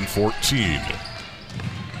 21-14.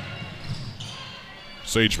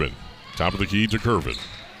 Sageman, top of the key to Curvin.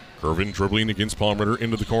 Curvin dribbling against Palmritter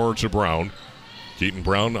into the corner to Brown. Keaton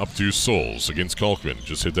Brown up to Souls against Kalkman.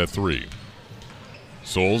 Just hit that 3.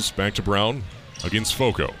 Souls back to Brown against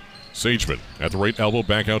Foco. Sageman at the right elbow,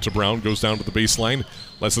 back out to Brown, goes down to the baseline,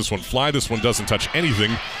 lets this one fly. This one doesn't touch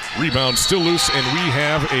anything. Rebound still loose, and we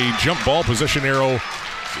have a jump ball possession arrow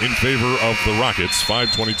in favor of the Rockets.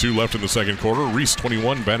 5:22 left in the second quarter. Reese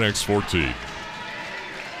 21, Bad Axe 14.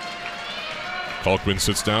 Kalkman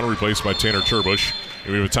sits down, replaced by Tanner Turbush.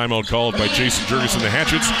 And we have a timeout called by Jason Jurgensen. The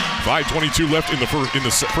Hatchets. 5:22 left in the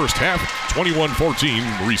first half.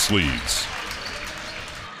 21-14, Reese leads.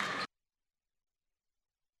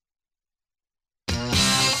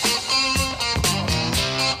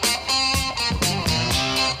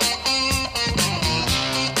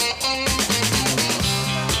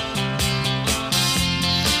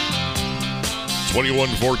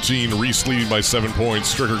 Reese leading by 7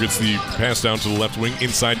 points. Stricker gets the pass down to the left wing,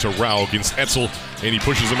 inside to Rao against Etzel, and he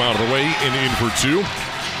pushes him out of the way and in for 2.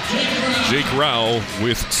 Jake Rao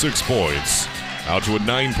with 6 points. Out to a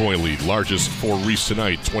 9-point lead, largest for Reese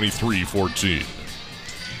tonight, 23-14.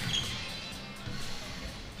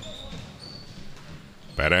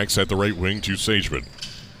 Bad Axe at the right wing to Sageman.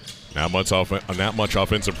 Not much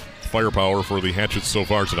offensive firepower for the Hatchets so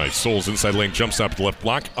far tonight. Souls inside lane, jump stop to the left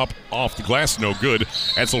block, up off the glass, no good.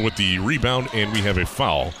 Etzel with the rebound, and we have a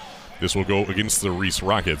foul. This will go against the Reese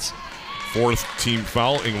Rockets. 4th team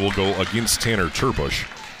foul, and will go against Tanner Turbush.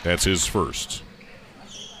 That's his first.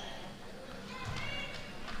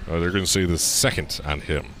 They're going to say the second on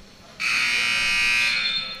him.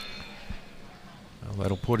 Well,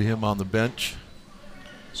 that'll put him on the bench.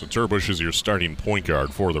 So Turbush is your starting point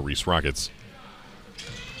guard for the Reese Rockets.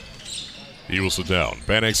 He will sit down.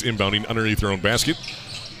 Bad Axe inbounding underneath their own basket.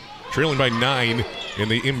 Trailing by 9,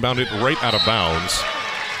 and they inbound it right out of bounds.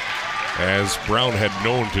 As Brown had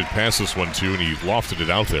known to pass this one to, and he lofted it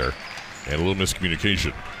out there. And a little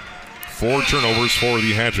miscommunication. 4 turnovers for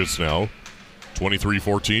the Hatchets now.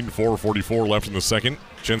 23-14, 4:44 left in the second.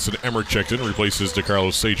 Jensen Emmerich checked in, replaces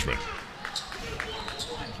DeCarlos Sageman.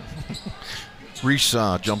 Reese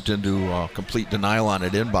jumped into complete denial on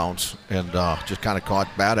it inbounds and just kind of caught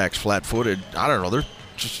Bad Axe flat-footed. I don't know. They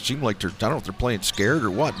just seem like I don't know if they're playing scared or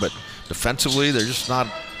what, but defensively they're just not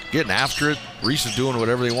getting after it. Reese is doing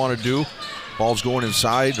whatever they want to do. Ball's going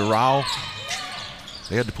inside to Rao.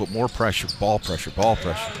 They had to put more pressure, ball pressure.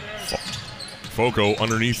 Foco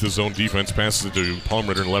underneath the zone defense passes it to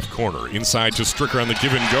Palmritter in the left corner. Inside to Stricker on the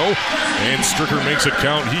give and go. And Stricker makes it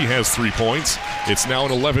count. He has 3 points. It's now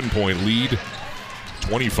an 11-point lead.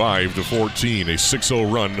 25-14. A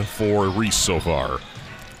 6-0 run for Reese so far.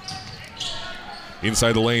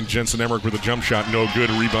 Inside the lane, Jensen Emmerich with a jump shot. No good.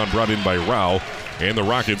 Rebound brought in by Rao. And the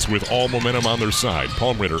Rockets with all momentum on their side.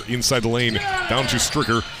 Palmritter inside the lane. Down to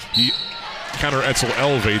Stricker. Connor Etzel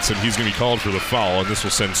elevates, and he's going to be called for the foul, and this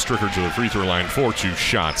will send Stricker to the free throw line for 2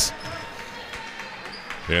 shots.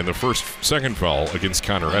 And the second foul against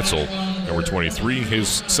Connor Etzel, number 23,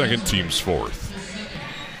 his second, team's 4th.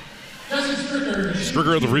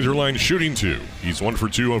 Stricker at the free throw line shooting 2. He's 1 for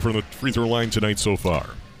 2 from the free throw line tonight so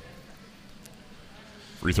far.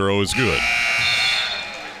 Free throw is good.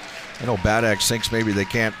 I know Bad Axe thinks maybe they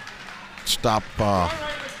can't stop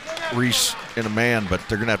Reese in a man, but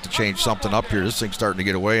they're going to have to change something up here. This thing's starting to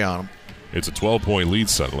get away on them. It's a 12-point lead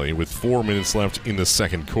suddenly with 4 minutes left in the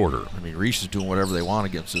second quarter. I mean, Reese is doing whatever they want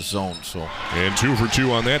against this zone. So. And 2 for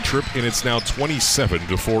 2 on that trip, and it's now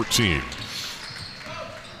 27-14.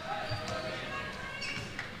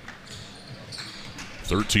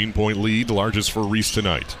 $13-point lead, largest for Reese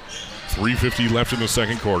tonight. 3:50 left in the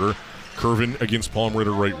second quarter. Curvin against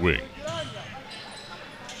Palmritter right wing.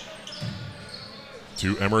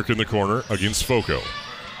 To Emmerich in the corner against Foco.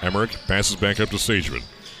 Emmerich passes back up to Sageman.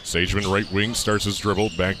 Sageman right wing starts his dribble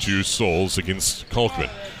back to Souls against Kalkman.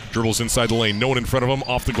 Dribbles inside the lane, no one in front of him,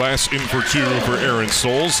 off the glass, in for 2 for Aaron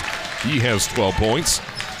Souls. He has 12 points.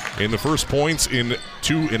 And the first points in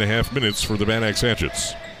 2.5 minutes for the Bad Axe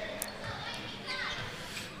Hatchets.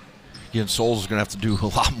 Again, Souls is going to have to do a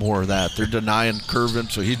lot more of that. They're denying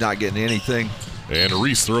Curvin, so he's not getting anything. And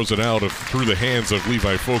Reese throws it out through the hands of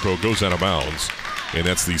Levi Foco, goes out of bounds. And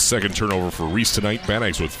that's the second turnover for Reese tonight. Bad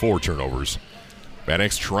Axe with 4 turnovers. Bad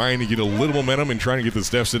Axe trying to get a little momentum and trying to get this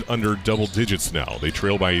deficit under double digits now. They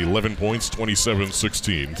trail by 11 points,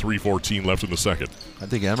 27-16, 3:14 left in the second. I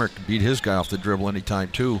think Emmerich can beat his guy off the dribble anytime,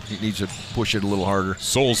 too. He needs to push it a little harder.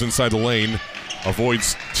 Souls inside the lane,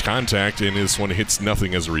 avoids contact, and this one hits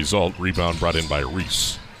nothing as a result. Rebound brought in by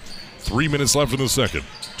Reese. 3 minutes left in the second.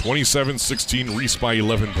 27-16, Reese by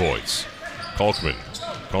 11 points. Kalkman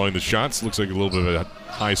calling the shots. Looks like a little bit of a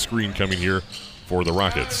high screen coming here for the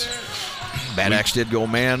Rockets. Bad Axe did go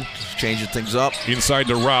man, changing things up. Inside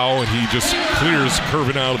to Rao, and he just clears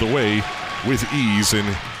Curvin out of the way with ease,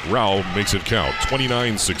 and Rao makes it count.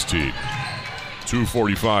 29-16.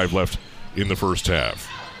 2:45 left in the first half.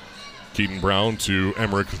 Keaton Brown to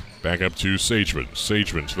Emmerich, back up to Sageman.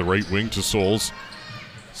 Sageman to the right wing to Souls.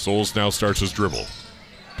 Souls now starts his dribble.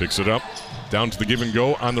 Picks it up, down to the give and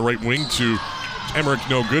go on the right wing to Emmerich,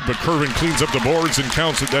 no good, but Curvin cleans up the boards and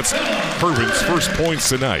counts it. That's Curvin's first points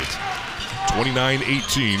tonight.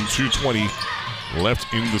 29-18, 2:20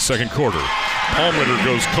 left in the second quarter. Palmritter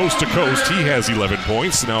goes coast to coast. He has 11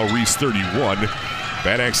 points. Now Reese 31,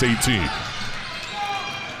 Bad Axe 18.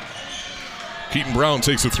 Keaton Brown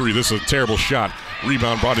takes a 3. This is a terrible shot.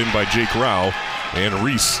 Rebound brought in by Jake Rao. And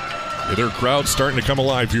Reese, their crowd starting to come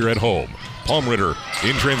alive here at home. Palmritter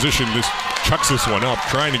in transition, chucks this one up,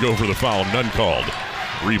 trying to go for the foul, none called.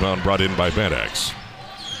 Rebound brought in by Bad Axe.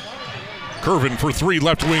 Curvin for three,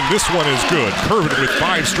 left wing. This one is good. Curvin with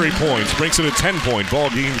 5 straight points makes it a 10-point ball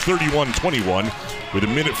game, 31-21, with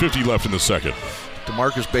 1:50 left in the second.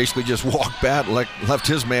 DeMarcus basically just walked back, left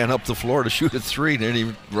his man up the floor to shoot a 3, didn't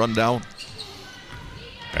even run down.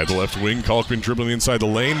 At the left wing, Kalkman dribbling inside the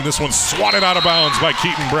lane. This one's swatted out of bounds by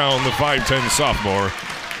Keaton Brown, the 5'10 sophomore.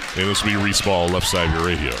 And this will be Reese Ball, left side of your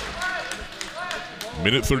radio.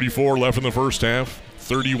 1:34 left in the first half.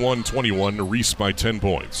 31-21, Reese by 10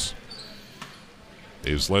 points.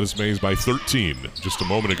 They've led his Mays by 13 just a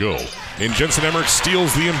moment ago. And Jensen Emmerich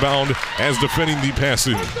steals the inbound as defending the pass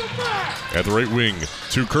in. At the right wing,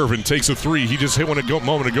 to Curvin, takes a 3. He just hit one a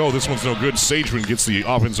moment ago. This one's no good. Sageman gets the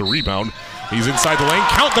offensive rebound. He's inside the lane.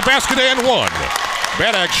 Count the basket and one.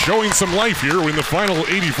 Bad Axe showing some life here in the final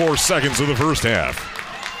 84 seconds of the first half.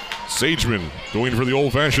 Sageman going for the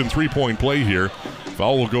old-fashioned three-point play here.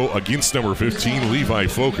 Foul will go against number 15, Levi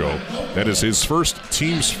Foco. That is his first,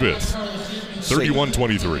 team's 5th.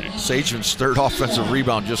 31-23. Sageman's third offensive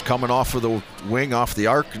rebound just coming off of the wing, off the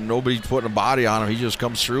arc, and nobody's putting a body on him. He just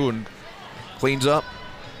comes through and cleans up.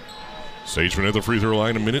 Sageman at the free throw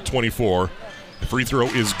line, 1:24. The free throw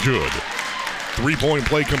is good. 3-point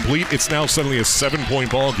play complete. It's now suddenly a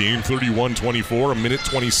 7-point ball game, 31-24,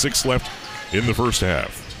 1:26 left in the first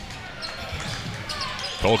half.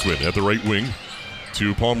 Kalkman at the right wing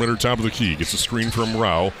to Palmritter, top of the key. Gets a screen from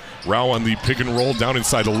Rao. Rao on the pick and roll down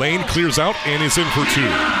inside the lane. Clears out and is in for 2.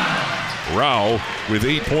 Rao with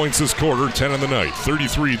 8 points this quarter, 10 on the night,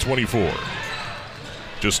 33-24.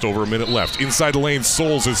 Just over a minute left. Inside the lane,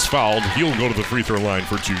 Souls is fouled. He'll go to the free throw line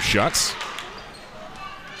for 2 shots.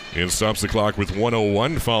 And stops the clock with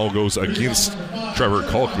 1:01. Foul goes against Trevor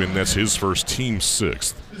Kalkman. That's his first, team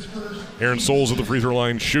 6th. Aaron Souls at the free throw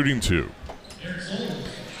line, shooting 2.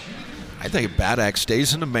 I think if Bad Axe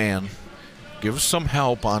stays in the man, gives some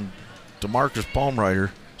help on DeMarcus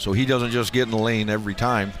Palmrider so he doesn't just get in the lane every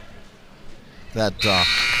time. That I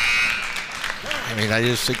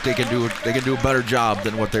just think they can do a better job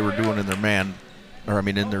than what they were doing in their man,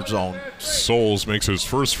 in their zone. Souls makes his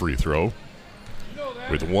first free throw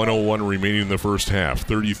with 1:01 remaining in the first half,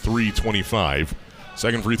 33-25.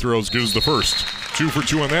 Second free throw as good as the first. 2 for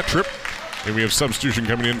 2 on that trip. And we have substitution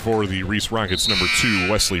coming in for the Reese Rockets, number 2,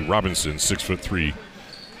 Wesley Robinson, 6'3"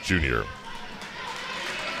 junior.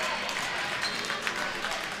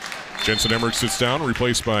 Jensen Emmerich sits down,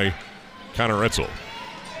 replaced by Connor Etzel.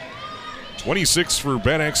 26 for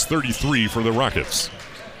Bad Axe, 33 for the Rockets.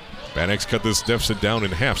 Bad Axe cut this deficit down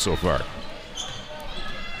in half so far.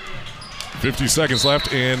 50 seconds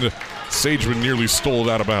left, and Sageman nearly stole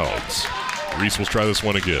it out of bounds. Reese will try this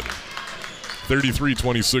one again.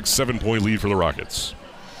 33-26, 7-point lead for the Rockets.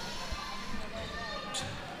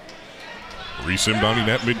 Reese inbounding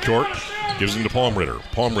at midcourt, gives him to Palmritter.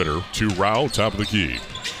 Palmritter to Rao, top of the key.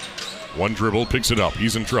 One dribble, picks it up.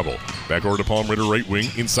 He's in trouble. Back over to Palmritter, right wing,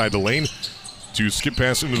 inside the lane. To skip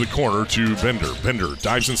pass into the corner to Bender. Bender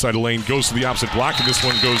dives inside the lane, goes to the opposite block, and this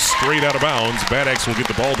one goes straight out of bounds. Bad Axe will get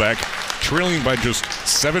the ball back, trailing by just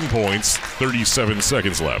 7 points, 37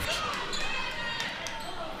 seconds left.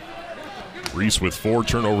 Reese with 4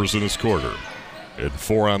 turnovers in this quarter and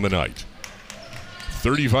 4 on the night.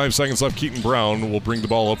 35 seconds left. Keaton Brown will bring the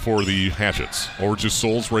ball up for the Hatchets. Over to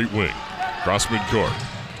Souls, right wing. Cross midcourt.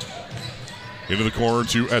 Into the corner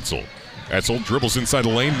to Etzel. Etzel dribbles inside the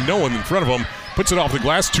lane. No one in front of him. Puts it off the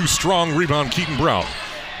glass. Too strong. Rebound, Keaton Brown.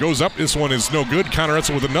 Goes up. This one is no good. Connor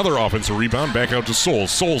Etzel with another offensive rebound. Back out to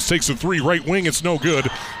Souls. Souls takes a 3. Right wing. It's no good.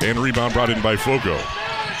 And rebound brought in by Fogo.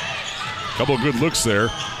 Couple of good looks there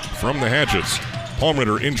from the Hatchets.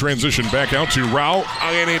 Palmritter in transition, back out to Rao,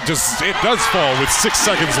 and it does fall with 6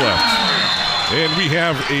 seconds left. And we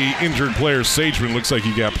have a injured player. Sageman looks like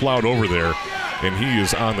he got plowed over there, and he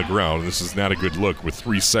is on the ground. This is not a good look with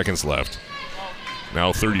 3 seconds left.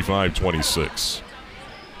 Now 35-26.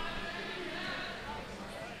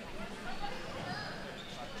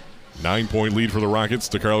 Nine-point lead for the Rockets.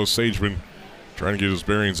 DeCarlos Sageman trying to get his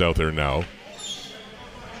bearings out there now.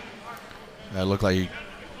 That looked like he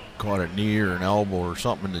caught a knee or an elbow or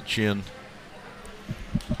something in the chin.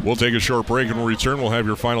 We'll take a short break, and we'll return. We'll have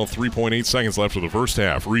your final 3.8 seconds left of the first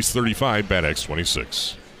half. Reese 35, Bad Axe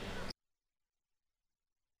 26.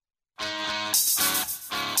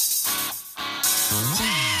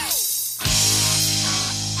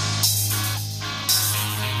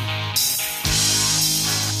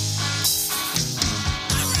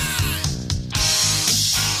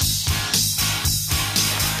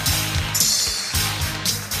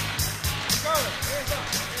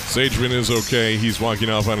 Sageman is okay. He's walking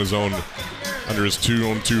off on his own, under his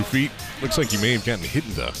own 2 feet. Looks like he may have gotten hit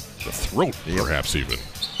in the throat, perhaps even.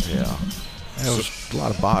 Yeah. There was a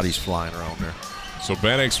lot of bodies flying around there. So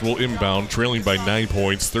Bad Axe will inbound, trailing by 9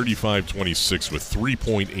 points, 35-26 with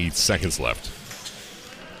 3.8 seconds left.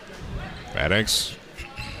 Bad Axe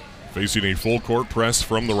facing a full court press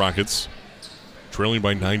from the Rockets, trailing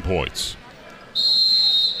by 9 points.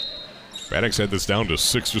 Bad Axe had this down to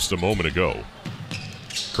 6 just a moment ago.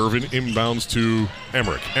 Curvin inbounds to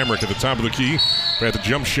Emmerich. Emmerich at the top of the key. At the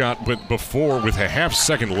jump shot, but before, with a half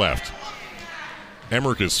second left,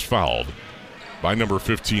 Emmerich is fouled by number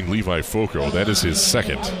 15, Levi Foco. That is his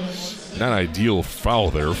second. Not ideal foul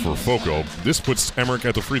there for Foco. This puts Emmerich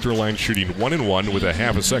at the free throw line shooting 1-1 with a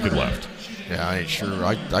half a second left. Yeah, I ain't sure.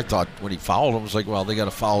 I thought when he fouled him, I was like, well, they got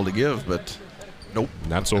a foul to give, but nope.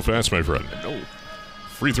 Not so fast, my friend. No.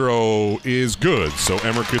 Free throw is good, so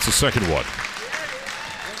Emmerich gets a second one.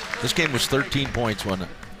 This game was 13 points, wasn't it?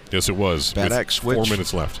 Yes, it was. Bad Axe switch. 4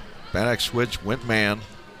 minutes left. Bad Axe switch, went man.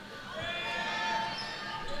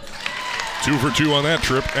 2 for 2 on that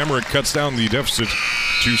trip. Emmerich cuts down the deficit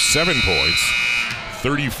to 7 points,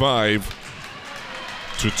 35-28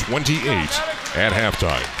 at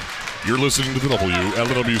halftime. You're listening to the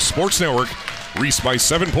WLW Sports Network. Reese by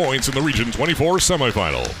 7 points in the Region 24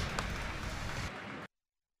 semifinal.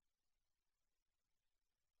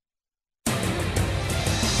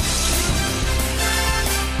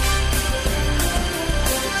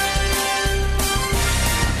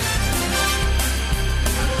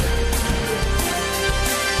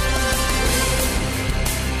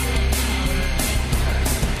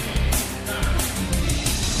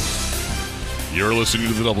 You're listening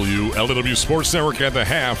to the WLW Sports Network. At the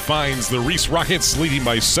half finds the Reese Rockets leading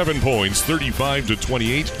by 7 points,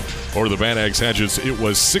 35-28. Or the Bad Axe Hatchets, it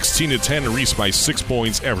was 16-10. Reese by 6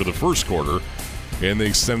 points after the first quarter. And they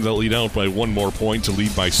extend that lead out by 1 more point to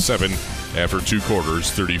lead by 7 after 2 quarters,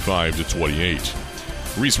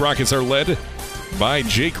 35-28. Reese Rockets are led by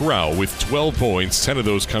Jake Rao with 12 points, 10 of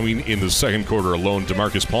those coming in the second quarter alone.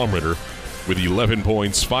 DeMarcus Palmritter with 11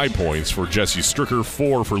 points, 5 points for Jesse Stricker,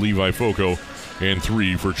 4 for Levi Foco, and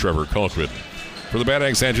 3 for Trevor Colquitt. For the Bad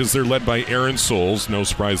Axe Hatchets, they're led by Aaron Souls, no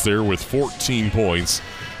surprise there, with 14 points.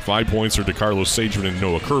 5 points are to Carlos Sageman and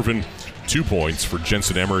Noah Curvin, 2 points for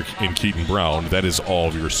Jensen Emmerich and Keaton Brown. That is all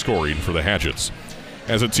of your scoring for the Hatchets.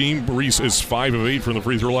 As a team, Reese is 5 of 8 from the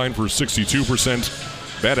free throw line for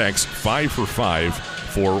 62%. Bad Axe 5 for 5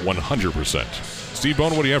 for 100%. Steve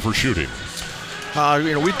Bone, what do you have for shooting?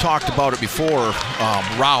 We talked about it before.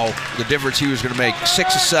 Rao, the difference he was going to make,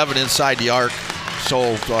 6 of 7 inside the arc.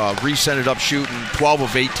 So Reese ended up shooting 12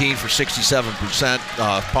 of 18 for 67%.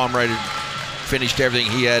 Palmrider finished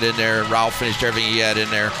everything he had in there. Rao finished everything he had in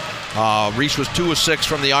there. Reese was 2 of 6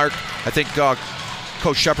 from the arc. I think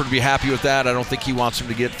Coach Shepard would be happy with that. I don't think he wants him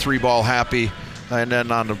to get 3-ball happy. And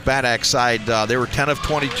then on the Bad Axe side, they were 10 of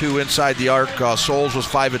 22 inside the arc. Souls was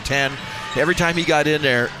 5 of 10. Every time he got in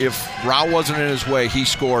there, if Rao wasn't in his way, he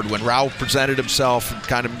scored. When Rao presented himself and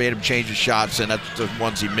kind of made him change his shots, and that's the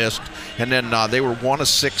ones he missed. And then they were 1 of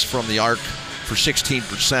 6 from the arc for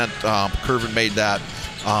 16%. Curvin made that.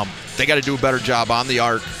 They got to do a better job on the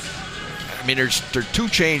arc. I mean, there are 2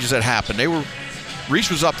 changes that happened. Reese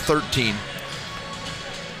was up 13,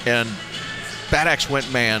 and Bad Axe went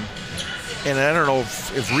man. And I don't know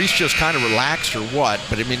if Reese just kind of relaxed or what,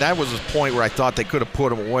 but I mean, that was a point where I thought they could have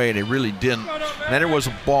put him away, and they really didn't. And then there was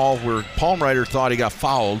a ball where Palmrider thought he got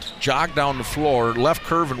fouled, jogged down the floor, left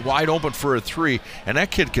Curvin wide open for a 3, and that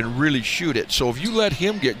kid can really shoot it. So if you let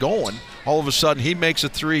him get going, all of a sudden he makes a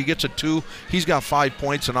 3, he gets a 2, he's got 5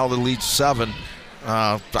 points, and now the lead's 7.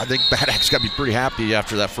 I think Bad Axe got to be pretty happy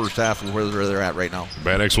after that first half of where they're at right now.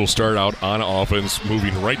 Bad Axe will start out on offense,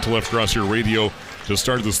 moving right to left across your radio to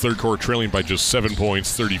start this third quarter, trailing by just 7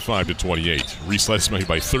 points, 35-28. Reese led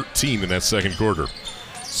by 13 in that second quarter.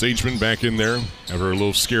 Sageman back in there after a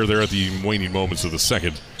little scare there at the waning moments of the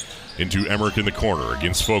second. Into Emmerich in the corner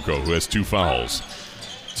against Foco, who has 2 fouls.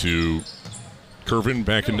 To Curvin,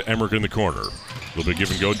 back into Emmerich in the corner. A little bit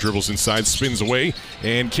give and go, dribbles inside, spins away,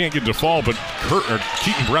 and can't get to fall, but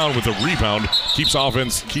Keaton Brown with a rebound keeps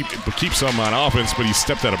him on offense, but he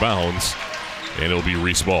stepped out of bounds, and it'll be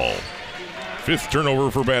Reese ball. 5th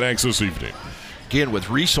turnover for Bad Axe this evening. Again, with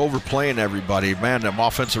Reese overplaying everybody, man, them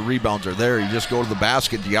offensive rebounds are there. You just go to the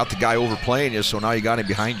basket, you got the guy overplaying you, so now you got him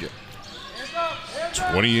behind you.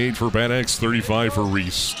 28 for Bad Axe, 35 for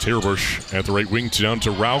Reese. Terbush at the right wing, down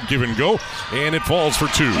to Rao, give and go, and it falls for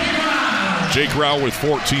 2. Jake Rao with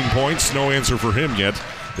 14 points, no answer for him yet.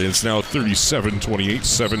 It's now 37-28,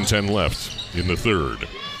 7:10 left in the third.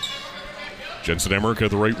 Jensen Emmerich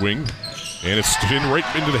at the right wing, and it's right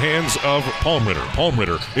into the hands of Palmritter.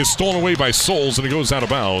 Palmritter is stolen away by Souls, and it goes out of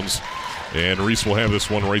bounds. And Reese will have this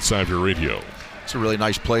one right side of your radio. It's a really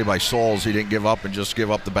nice play by Souls. He didn't give up and just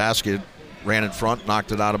give up the basket. Ran in front,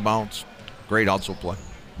 knocked it out of bounds. Great hustle play.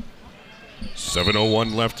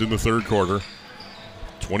 7:01 left in the third quarter.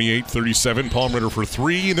 28-37, Palm Ritter for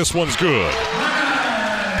three, and this one's good.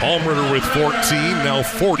 Palm Ritter with 14, now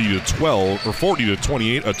 40-12, or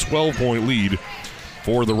 40-28, a 12-point lead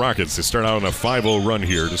for the Rockets. They start out on a 5-0 run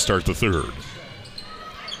here to start the third.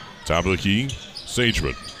 Top of the key,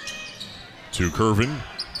 Sageman. To Curvin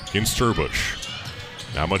against Turbush.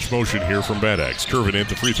 Not much motion here from Bad Axe. Curvin at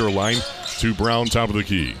the free throw line to Brown, top of the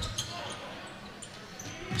key.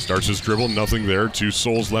 Starts his dribble, nothing there, to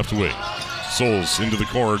Souls left wing. Souls into the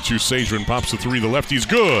corner to Sageman, pops the three, the lefty's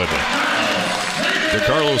good.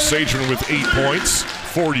 DeCarlo Sageman with 8 points,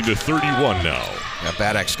 40-31 now. Yeah,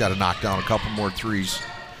 Bad Axe got to knock down a couple more threes.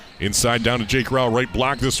 Inside down to Jake Rao, right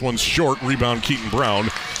block. This one's short. Rebound Keaton Brown.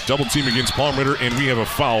 Double team against Palm Ritter, and we have a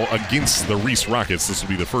foul against the Reese Rockets. This will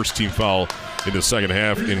be the first team foul in the second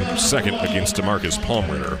half, and second against DeMarcus Palm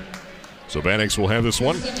Ritter. So Bad Axe will have this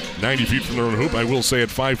one. 90 feet from their own hoop. I will say at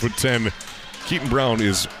 5'10", Keaton Brown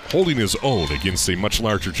is holding his own against a much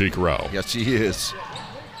larger Jake Rao. Yes, he is.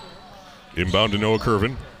 Inbound to Noah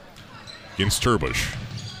Curvin against Turbush.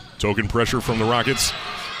 Token pressure from the Rockets.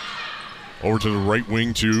 Over to the right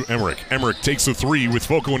wing to Emmerich. Emmerich takes a three with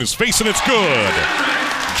Foco in his face, and it's good.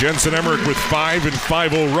 Jensen Emmerich with 5 and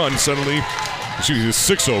 5-0 run suddenly. Excuse me, a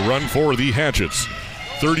 6-0 run for the Hatchets.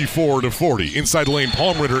 34-40. Inside the lane,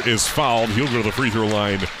 Palm Ritter is fouled. He'll go to the free throw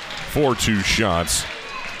line for 2 shots.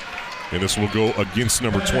 And this will go against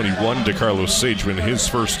number 21, DeCarlo Sageman, his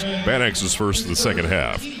first, Bad Axe's first of the second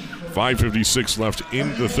half. 5:56 left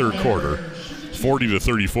in the third quarter.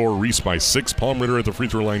 40-34, Reese by 6. Palm Ritter at the free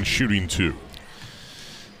throw line shooting 2.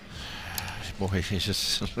 Boy, it's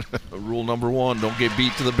just rule number 1, don't get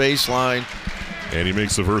beat to the baseline. And he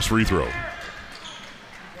makes the first free throw.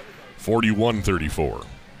 41-34.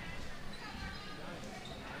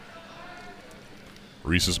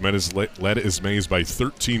 Reese has led his Mays by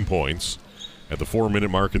 13 points at the 4-minute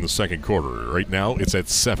mark in the second quarter. Right now, it's at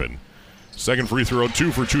 7. Second free throw,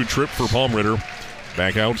 2 for 2 trip for Palm Ritter.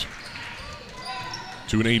 Back out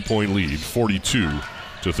to an 8-point lead,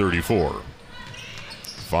 42-34.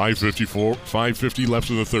 5:50 left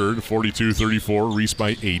in the third, 42-34, Reese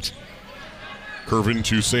by 8. Curvin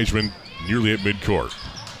to Sageman, nearly at midcourt.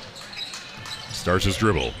 Starts his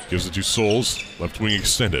dribble, gives it to Souls, left wing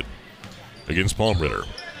extended against Palm Ritter.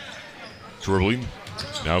 Dribbling,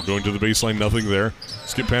 now going to the baseline, nothing there.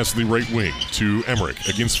 Skip past the right wing to Emmerich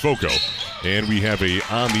against Foco. And we have a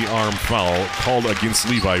on-the-arm foul called against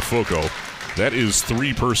Levi Foco. That is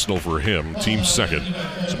 3 personal for him, team second.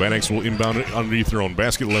 So Bad Axe will inbound it underneath their own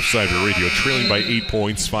basket, left side of the radio, trailing by 8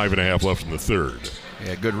 points, 5.5 left in the third.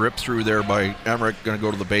 Yeah, good rip through there by Emmerich, going to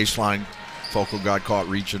go to the baseline. Foco got caught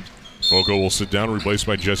reaching. Foco will sit down, replaced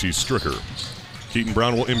by Jesse Stricker. Keaton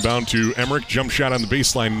Brown will inbound to Emmerich. Jump shot on the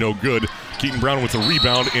baseline, no good. Keaton Brown with the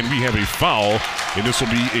rebound, and we have a foul. And this will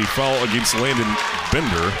be a foul against Landon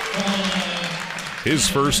Bender. His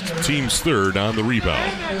first, team's third on the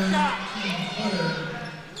rebound.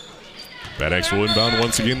 Bad Axe will inbound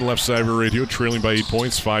once again, left side of the radio, trailing by 8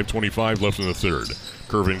 points, 5:25 left in the third.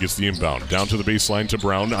 Curvin gets the inbound. Down to the baseline to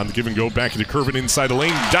Brown on the give and go. Back into Curvin inside the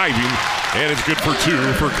lane, diving, and it's good for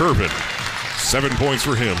 2 for Curvin. 7 points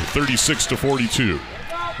for him, 36-42.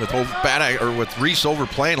 With Reese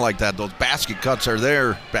overplaying like that, those basket cuts are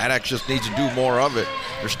there. Bad Axe just needs to do more of it.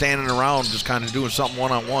 They're standing around just kind of doing something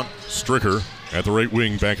one-on-one. Stricker at the right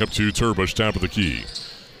wing, back up to Turbush, top of the key.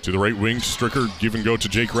 To the right wing, Stricker, give and go to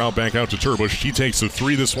Jake Rao, back out to Turbush. He takes a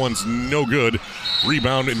 3, this one's no good.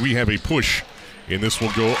 Rebound, and we have a push. And this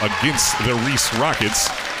will go against the Reese Rockets.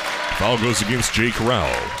 Foul goes against Jake Rao.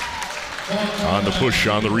 On the push,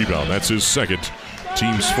 on the rebound. That's his second,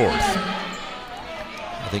 team's 4th.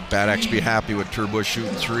 I think Bad Axe be happy with Turbush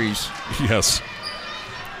shooting 3s. Yes.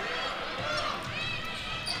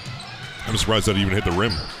 I'm surprised that he even hit the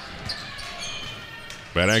rim.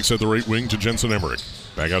 Bad Axe at the right wing to Jensen Emmerich.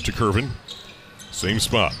 Back out to Curvin. Same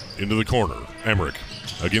spot. Into the corner. Emmerich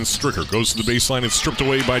against Stricker. Goes to the baseline and stripped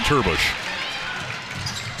away by Turbush.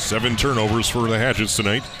 7 turnovers for the Hatchets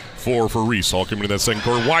tonight. 4 for Reese. All coming to that second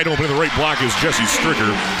quarter. Wide open in the right block is Jesse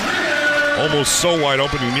Stricker. Almost so wide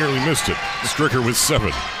open he nearly missed it. Stricker with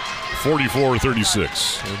 7.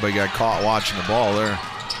 44-36. Everybody got caught watching the ball there.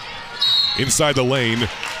 Inside the lane.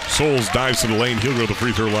 Souls dives to the lane. He'll go to the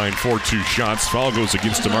free throw line for 2 shots. Foul goes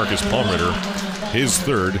against DeMarcus Palm Ritter. His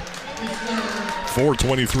third.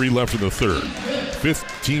 4:23 left in the third.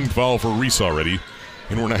 5th team foul for Reese already.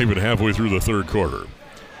 And we're not even halfway through the third quarter.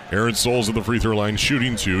 Aaron Souls at the free throw line,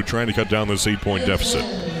 shooting 2, trying to cut down this 8-point deficit.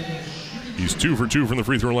 He's 2 for 2 from the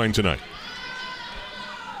free throw line tonight.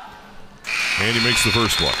 And he makes the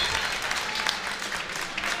first one.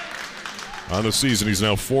 On the season, he's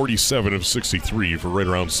now 47 of 63 for right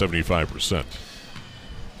around 75%.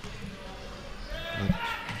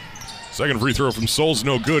 Second free throw from Souls,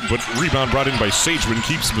 no good, but rebound brought in by Sageman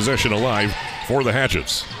keeps possession alive for the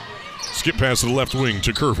Hatchets. Skip pass to the left wing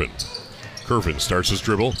to Curvin. Curvin starts his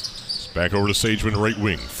dribble. Back over to Sageman, right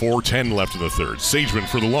wing. 4:10 left in the third. Sageman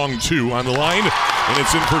for the long two on the line, and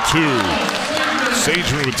it's in for two.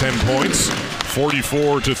 Sageman with 10 points,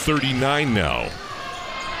 44-39 now.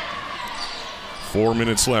 4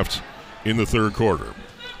 minutes left in the third quarter.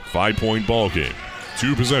 5-point ball game.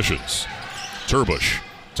 2 possessions. Turbush,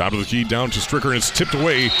 top of the key, down to Stricker, and it's tipped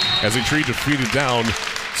away as they tried to feed it down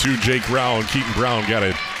to Jake Rao, and Keaton Brown got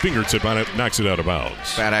a fingertip on it, knocks it out of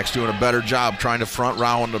bounds. Bad Axe doing a better job trying to front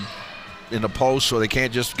Rao in the post so they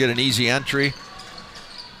can't just get an easy entry.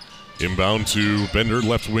 Inbound to Bender,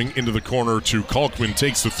 left wing into the corner to Kalkman,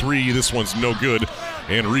 takes the three. This one's no good.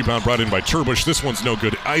 And rebound brought in by Turbush. This one's no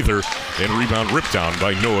good either. And rebound ripped down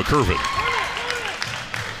by Noah Curvin.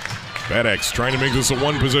 Bad Axe trying to make this a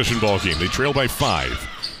one-possession ball game. They trail by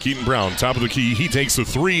 5. Keaton Brown, top of the key. He takes the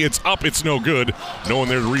three. It's up. It's no good. No one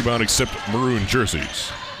there to rebound except maroon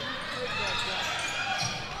jerseys.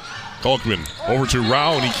 Kalkman over to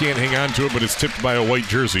Rao, and he can't hang on to it, but it's tipped by a white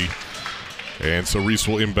jersey. And so Reese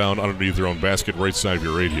will inbound underneath their own basket, right side of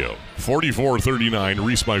your radio. 44-39,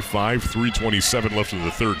 Reese by 5, 3:27 left in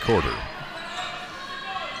the third quarter.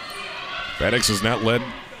 Bad Axe has not led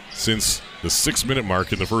since the 6-minute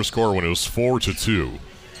mark in the first quarter when it was 4-2.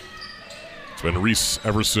 It's been Reese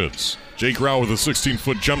ever since. Jake Rao with a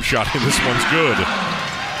 16-foot jump shot, and this one's good.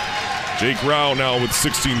 Jake Rao now with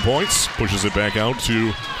 16 points, pushes it back out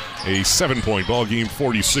to a 7-point ball game,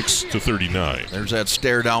 46-39. There's that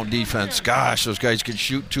stare-down defense. Gosh, those guys can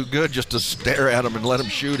shoot too good just to stare at them and let them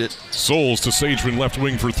shoot it. Souls to Sageman, left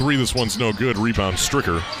wing for 3. This one's no good. Rebound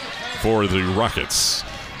Stricker for the Rockets.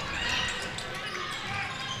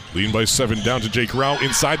 Lean by 7 down to Jake Rao.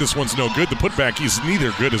 Inside, this one's no good. The putback is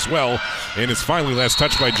neither good as well. And it's finally last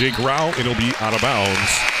touch by Jake Rao, and it'll be out of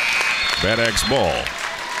bounds. Bad Axe ball.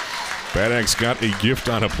 Bad Axe got a gift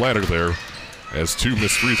on a platter there as 2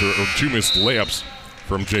 missed layups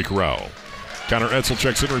from Jake Rao. Connor Etzel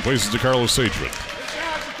checks in, replaces DeCarlo Sageman.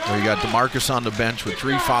 Well, you got DeMarcus on the bench with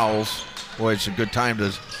 3 fouls. Boy, it's a good time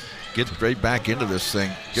to get right back into this thing.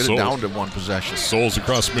 Get it down to 1 possession. Souls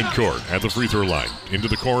across midcourt at the free throw line. Into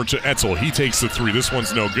the corner to Etzel. He takes the 3. This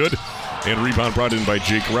one's no good. And rebound brought in by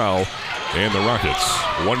Jake Rao and the Rockets.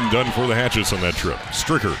 1 done for the Hatchets on that trip.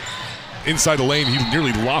 Stricker inside the lane. He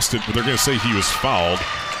nearly lost it, but they're going to say he was fouled.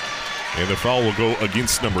 And the foul will go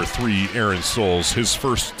against number 3, Aaron Souls, his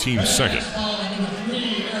first, team second.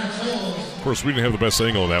 Of course, we didn't have the best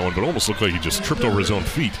angle on that one, but it almost looked like he just tripped over his own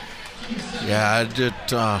feet. Yeah,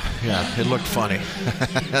 it looked funny.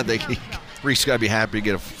 Reese got to be happy to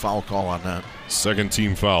get a foul call on that. Second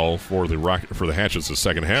team foul for the Hatchets the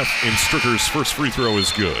second half, and Stricker's first free throw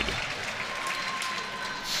is good.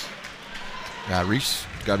 Yeah, Reese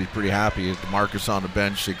got to be pretty happy. DeMarcus on the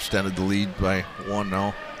bench extended the lead by 1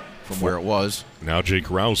 now from where it was. Now Jake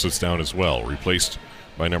Rao sits down as well, replaced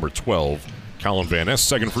by number 12, Colin Van Ness.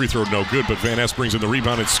 Second free throw no good, but Van Ness brings in the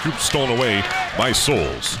rebound. It's scooped, stolen away by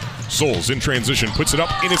Souls. Souls in transition, puts it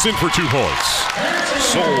up, and it's in for 2 points.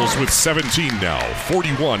 Souls with 17 now,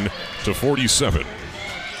 41-47.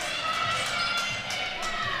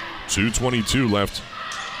 2:22 left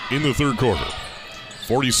in the third quarter.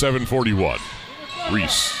 47-41.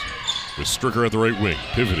 Reese with Stricker at the right wing,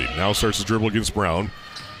 pivoting. Now starts to dribble against Brown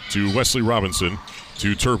to Wesley Robinson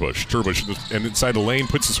to Turbush. Turbush and inside the lane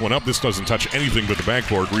puts this one up. This doesn't touch anything but the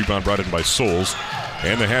backboard. Rebound brought in by Souls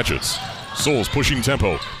and the Hatchets. Souls pushing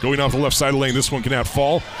tempo, going off the left side of the lane. This one cannot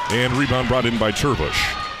fall, and rebound brought in by Turbush.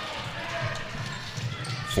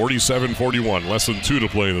 47-41, less than 2 to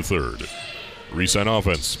play in the third. Reese on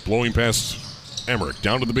offense, blowing past Emmerich,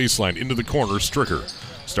 down to the baseline, into the corner. Stricker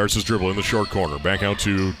starts his dribble in the short corner. Back out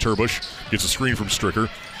to Turbush, gets a screen from Stricker.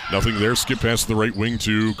 Nothing there, skip past the right wing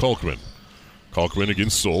to Kalkman. Kalkman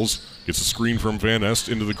against Souls, gets a screen from Van Ness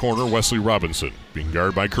into the corner. Wesley Robinson being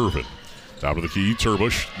guarded by Curvin. Top of the key,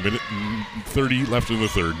 Turbush, minute 30 left in the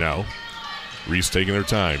third now. Reese taking their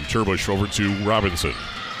time. Turbush over to Robinson.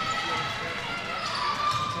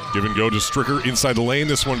 Give and go to Stricker inside the lane.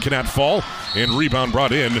 This one cannot fall. And rebound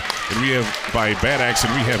brought in. And we have by Bad Axe,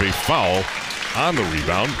 and we have a foul on the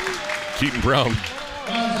rebound. Keaton Brown.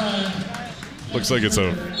 Looks like it's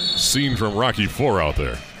a scene from Rocky IV out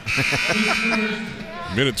there.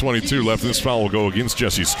 Minute 22 left. This foul will go against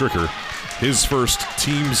Jesse Stricker. His first,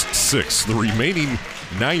 team's 6. The remaining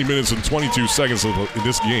 9 minutes and 22 seconds in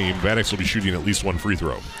this game, Bad Axe will be shooting at least 1 free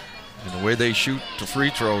throw. And the way they shoot the free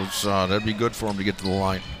throws, that'd be good for them to get to the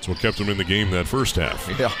line. That's what kept them in the game that first half.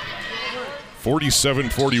 Yeah.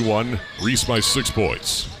 47-41, Reese by 6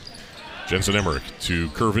 points. Jensen Emmerich to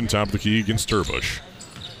Curvin, top of the key against Turbush.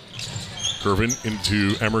 Curvin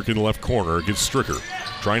into Emmerich in the left corner against Stricker.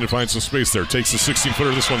 Trying to find some space there. Takes the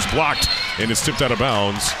 16-footer. This one's blocked, and it's tipped out of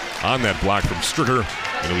bounds on that block from Stricker.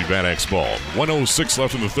 It'll be Bad Axe ball. 1:06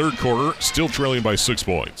 left in the third quarter, still trailing by 6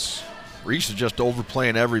 points. Reese is just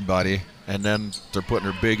overplaying everybody, and then they're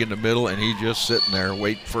putting her big in the middle, and he's just sitting there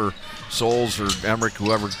waiting for Souls or Emmerich,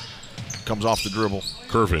 whoever comes off the dribble.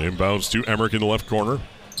 Curvin inbounds to Emmerich in the left corner.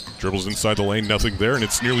 Dribbles inside the lane, nothing there, and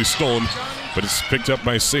it's nearly stolen, but it's picked up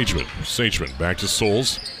by Sageman. Sageman back to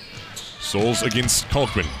Souls. Souls against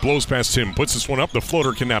Kalkman. Blows past him, puts this one up. The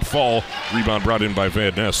floater cannot fall. Rebound brought in by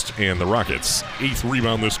Van Nest and the Rockets. 8th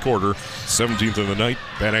rebound this quarter, 17th of the night.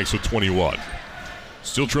 Bad Axe with 21.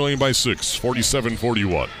 Still trailing by 6,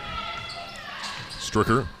 47-41.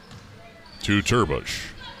 Stricker to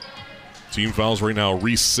Turbush. Team fouls right now,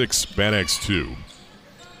 Reese 6, Bad Axe 2.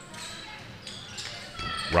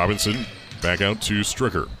 Robinson back out to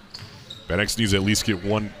Stricker. Bad Axe needs to at least get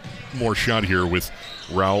one more shot here with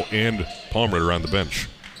Rao and Palmritter on the bench.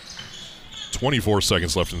 24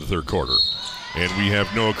 seconds left in the third quarter. And we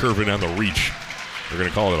have Noah Curvin on the reach. They're going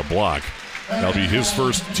to call it a block. That'll be his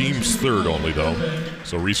first, team's third only, though.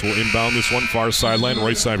 So Reese will inbound this one, far sideline,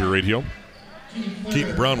 right side of your radio.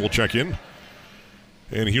 Keaton Brown will check in,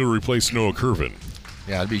 and he'll replace Noah Curvin.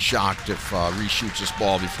 Yeah, I'd be shocked if Reese shoots this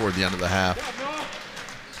ball before the end of the half.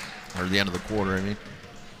 Or the end of the quarter, I mean.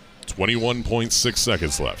 21.6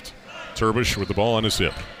 seconds left. Turbush with the ball on his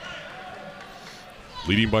hip.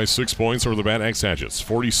 Leading by 6 points over the Bad Axe Hatchets,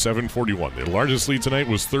 47-41. The largest lead tonight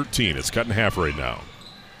was 13. It's cut in half right now.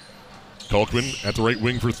 Kalkman at the right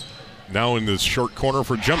wing for now in this short corner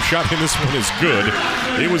for jump shot, and this one is good.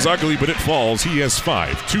 It was ugly, but it falls. He has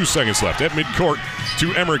 5. 2 seconds left at midcourt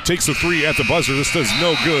to Emmerich. Takes the 3 at the buzzer. This does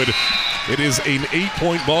no good. It is an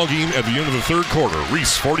 8-point ball game at the end of the third quarter.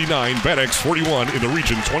 Reese 49, Bad Axe 41 in the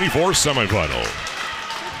Region 24 semifinal.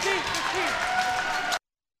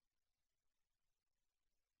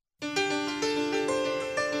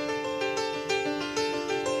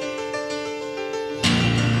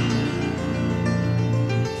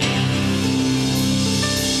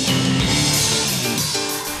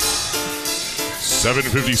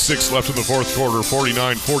 .7:56 left in the fourth quarter,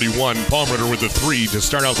 49-41. Palmritter with the 3 to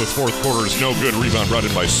start out the fourth quarter is no good. Rebound brought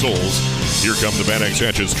in by Souls. Here come the Bad Axe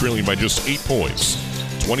Hatchets, trailing by just 8 points.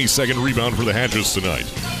 22nd rebound for the Hatchets tonight.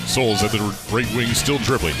 Souls at the right wing, still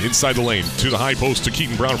dribbling. Inside the lane, to the high post to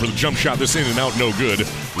Keaton Brown for the jump shot. This in and out, no good.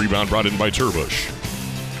 Rebound brought in by Turbush.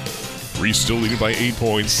 Reese still leading by 8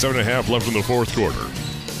 points, 7.5 left in the fourth quarter.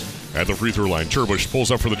 At the free throw line, Turbush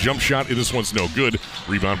pulls up for the jump shot, and this one's no good.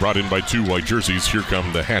 Rebound brought in by 2 white jerseys. Here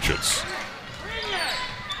come the Hatchets.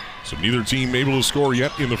 So neither team able to score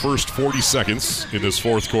yet in the first 40 seconds in this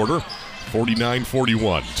fourth quarter.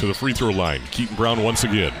 49-41 to the free throw line. Keaton Brown once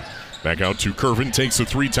again. Back out to Curvin, takes the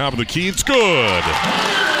 3 top of the key. It's good!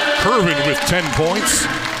 Curvin with 10 points.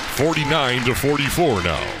 49-44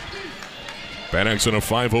 now. Bad Axe on a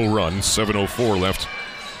 5-0 run. 7:04 left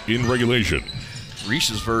in regulation.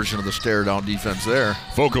 Reese's version of the stare-down defense there.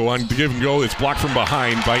 Foco on the give and go. It's blocked from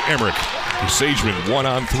behind by Emmerich. Sageman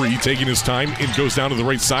 1-on-3, taking his time. It goes down to the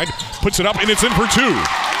right side. Puts it up, and it's in for 2.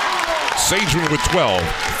 Sageman with 12.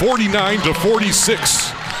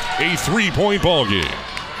 49-46. A 3-point ball game.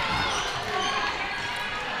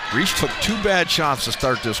 Reese took 2 bad shots to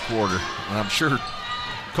start this quarter. And I'm sure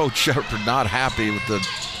Coach Shepard not happy with the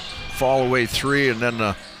fall-away 3 and then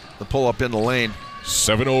the pull-up in the lane.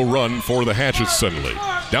 7-0 run for the Hatchets suddenly.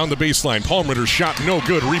 Down the baseline, Palmritter shot no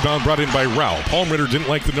good. Rebound brought in by Rao. Palmritter didn't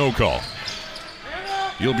like the no call.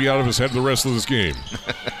 He'll be out of his head the rest of this game.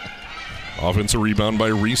 Offensive rebound by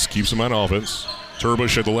Reese, keeps him on offense.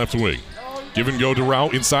 Turbush at the left wing. Give and go to Rao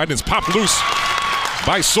inside, and it's popped loose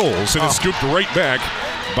by Souls, and it's scooped right back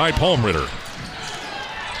by Palmritter.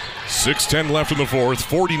 6:10 left in the fourth,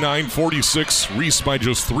 49-46. Reese by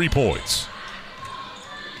just 3 points.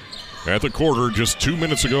 At the quarter, just 2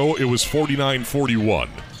 minutes ago, it was 49-41.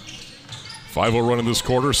 5-0 run in this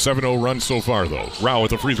quarter, 7-0 run so far, though. Rao at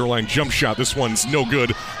the free throw line, jump shot. This one's no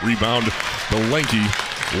good. Rebound, the lengthy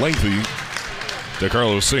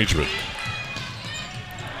DeCarlo Sageman.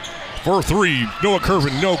 For 3, Noah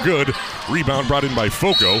Curvin, no good. Rebound brought in by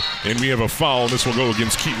Foco, and we have a foul. This will go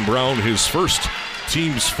against Keaton Brown, his first,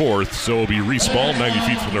 team's 4th. So it'll be Reese ball, 90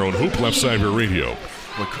 feet from their own hoop, left side of your radio.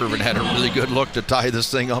 Well, Curvin had a really good look to tie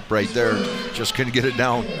this thing up right there. Just couldn't get it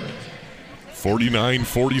down.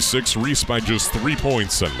 49-46, Reese by just 3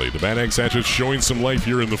 points suddenly. The Bad Axe Hatchets showing some life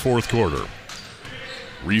here in the fourth quarter.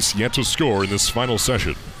 Reese yet to score in this final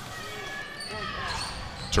session.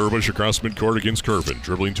 Turbush across midcourt against Curvin.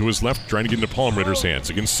 Dribbling to his left, trying to get into Palmritter's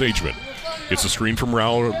hands against Sageman. Gets a screen from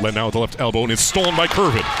Rao, let now with the left elbow, and it's stolen by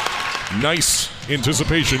Curvin. Nice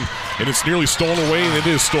anticipation, and it's nearly stolen away, and it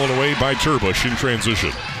is stolen away by Turbush in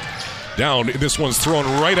transition. Down, this one's thrown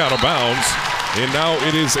right out of bounds, and now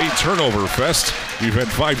it is a turnover fest. We've had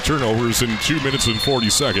 5 turnovers in 2 minutes and 40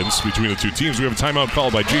 seconds between the two teams. We have a timeout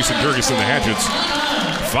called by Jason Gerges and the Hatchets.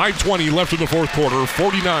 5:20 left in the fourth quarter,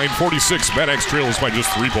 49-46. Bad Axe trails by just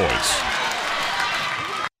 3 points.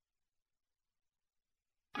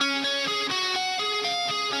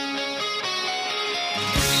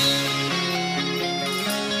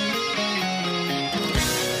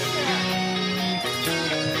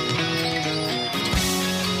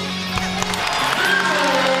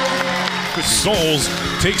 Souls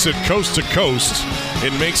takes it coast to coast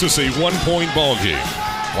and makes us a 1-point ball game.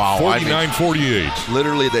 Wow. 49-48.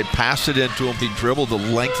 Literally, they passed it into him. He dribbled the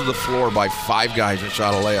length of the floor by 5 guys and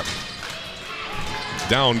shot a layup.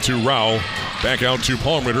 Down to Rao. Back out to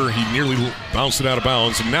Palmritter. He nearly bounced it out of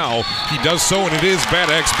bounds, and now he does so, and it is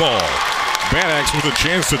Bad Axe ball. Bad Axe with a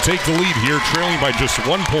chance to take the lead here, trailing by just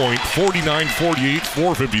 1 point, 49-48,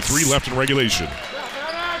 4:53 left in regulation.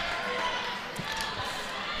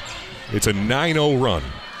 It's a 9-0 run.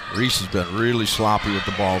 Reese has been really sloppy with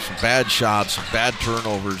the ball. Some bad shots, some bad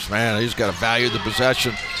turnovers. Man, he's got to value the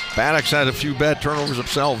possession. Bad Axe had a few bad turnovers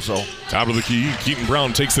themselves, though. Top of the key, Keaton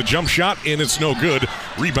Brown takes the jump shot, and it's no good.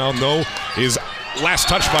 Rebound, though, is last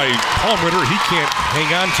touch by Palmritter. He can't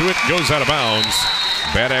hang on to it. Goes out of bounds.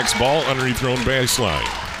 Bad Axe ball underneath their own baseline.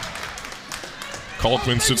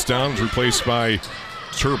 Kalkman sits down, replaced by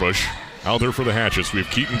Turbush. Out there for the Hatchets, we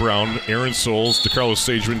have Keaton Brown, Aaron Souls, DeCarlos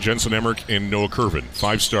Sageman, Jensen Emmerich, and Noah Curvin.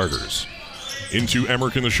 5 starters. Into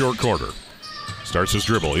Emmerich in the short corner. Starts his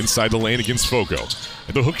dribble inside the lane against Foco.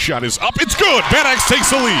 And the hook shot is up. It's good! Bad Axe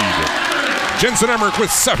takes the lead. Jensen Emmerich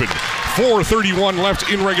with 7. 4:31 left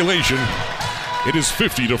in regulation. It is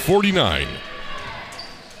 50-49.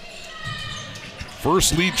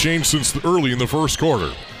 First lead change since early in the first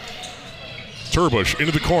quarter. Turbush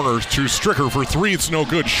into the corner to Stricker for 3. It's no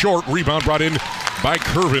good. Short rebound brought in by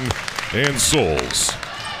Curvin and Souls.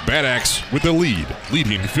 Bad Axe with the lead,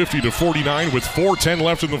 leading 50-49 with 4:10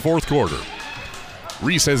 left in the fourth quarter.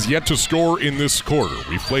 Reese has yet to score in this quarter.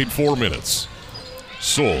 We've played 4 minutes.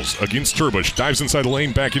 Souls against Turbush, dives inside the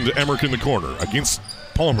lane, back into Emmerich in the corner against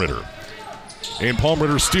Palmritter. And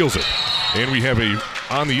Palmritter steals it. And we have a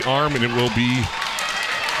on the arm, and it will be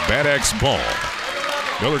Bad Axe ball.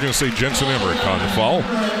 Now they're going to say Jensen Emmerich on the foul.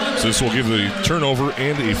 So this will give the turnover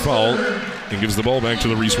and a foul and gives the ball back to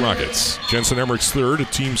the Reese Rockets. Jensen Emmerich's 3rd,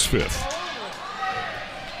 team's 5th.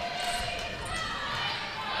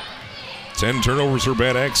 10 turnovers for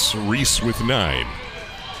Bad Axe, Reese with 9.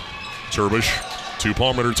 Turbush to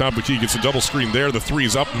Palmritter, top of the key, gets a double screen there. The 3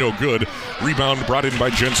 is up, no good. Rebound brought in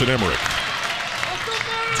by Jensen Emmerich.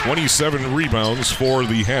 27 rebounds for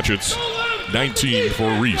the Hatchets, 19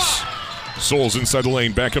 for Reese. Souls inside the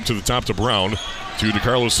lane, back up to the top to Brown, to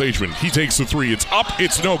DeCarlos Sageman. He takes the 3. It's up.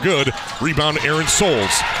 It's no good. Rebound, Aaron Souls.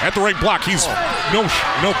 At the right block. He's no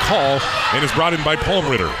call, and is brought in by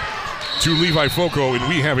Palmritter. To Levi Foco, and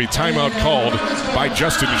we have a timeout called by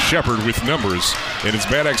Justin Shepard with numbers. And it's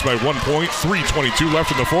Bad Axe by 1 point. 3:22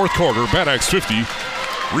 left in the fourth quarter. Bad Axe 50,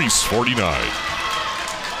 Reese 49.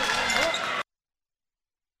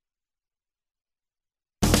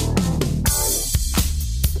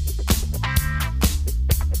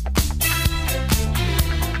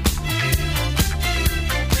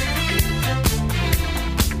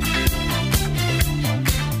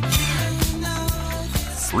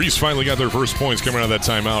 Reese finally got their first points coming out of that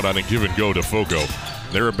timeout on a give and go to Foco.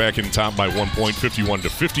 They're back in top by 1 point,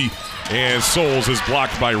 51-50, and Souls is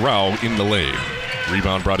blocked by Rao in the lane.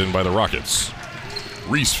 Rebound brought in by the Rockets.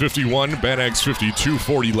 Reese 51, Bad Axe 50,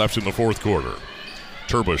 2:40 left in the fourth quarter.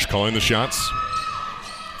 Turbush calling the shots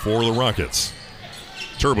for the Rockets.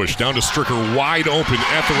 Turbush down to Stricker, wide open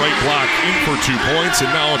at the right block, in for 2 points,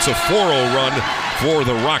 and now it's a 4-0 run for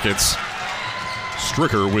the Rockets.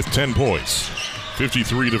 Stricker with 10 points.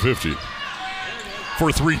 53-50.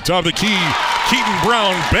 For 3, top of the key, Keaton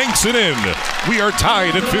Brown banks it in. We are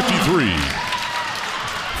tied at 53.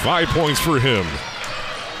 5 points for him.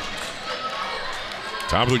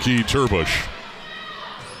 Top of the key, Turbush.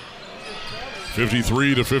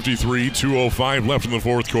 53-53, 2:05 left in the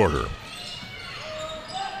fourth quarter.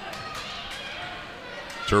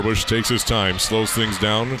 Turbush takes his time, slows things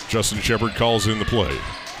down. Justin Shepard calls in the play.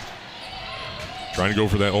 Trying to go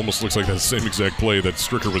for that, almost looks like that same exact play that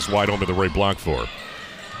Stricker was wide open at the right block for.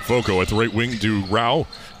 Foco at the right wing to Rao.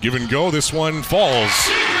 Give and go. This one falls.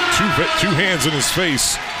 Two hands in his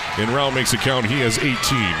face, and Rao makes it count. He has 18,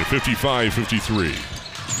 55-53.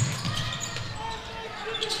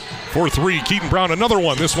 For three, Keaton Brown, another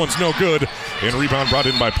one. This one's no good. And rebound brought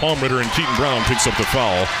in by Palmritter, and Keaton Brown picks up the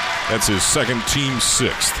foul. That's his second, team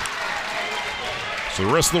sixth. So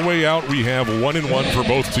the rest of the way out, we have 1-1 for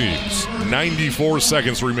both teams. 94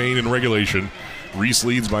 seconds remain in regulation. Reese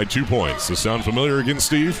leads by 2 points. Does this sound familiar again,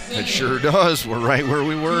 Steve? It sure does. We're right where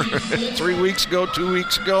we were 3 weeks ago, 2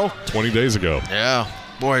 weeks ago. 20 days ago. Yeah.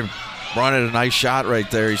 Boy, Braun had a nice shot right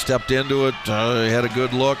there. He stepped into it. He had a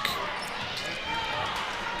good look.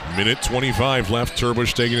 Minute 25 left.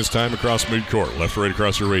 Turbush taking his time across midcourt. Left right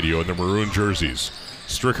across your radio in the maroon jerseys.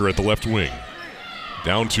 Stricker at the left wing.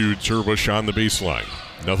 Down to Turbush on the baseline.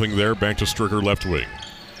 Nothing there. Back to Stricker left wing.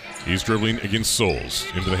 He's dribbling against Souls.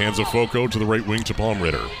 Into the hands of Foco to the right wing to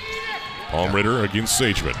Palmritter. Palmritter against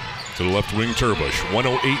Sageman. To the left wing, Turbush.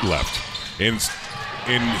 1:08 left.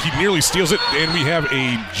 And he nearly steals it. And we have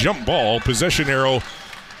a jump ball. Possession arrow.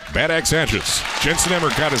 Bad Axe Hatchets. Jensen Emmer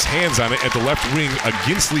got his hands on it at the left wing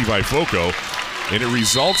against Levi Foco. And it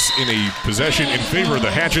results in a possession in favor of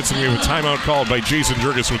the Hatchets. And we have a timeout called by Jason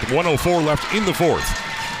Jurgis with 1:04 left in the fourth.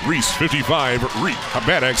 Reese 55,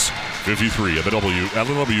 Bad Axe 53 at the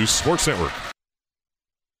LW Sports Network.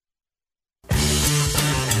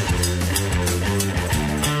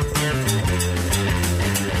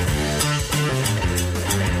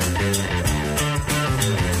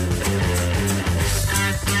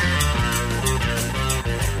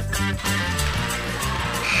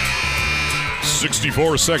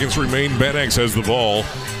 .64 seconds remain. Bad Axe has the ball.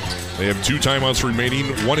 They have 2 timeouts remaining,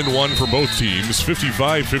 1-1 for both teams.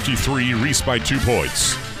 55-53, Reese by 2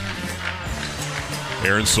 points.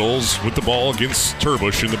 Aaron Souls with the ball against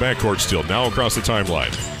Turbush in the backcourt still. Now across the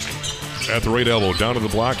timeline. At the right elbow, down to the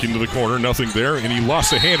block, into the corner. Nothing there, and he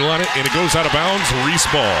lost a handle on it, and it goes out of bounds. Reese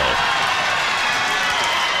ball.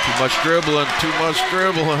 Too much dribbling.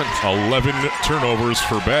 11 turnovers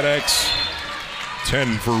for Bad Axe.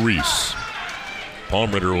 10 for Reese.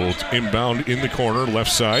 Palmritter will inbound in the corner, left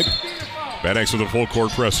side. Bad Axe with a full court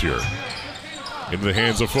press here. Into the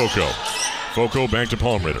hands of Foco. Foco back to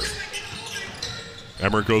Palmritter.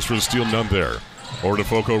 Emmerich goes for the steal, none there. Over to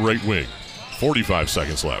Foco, right wing. 45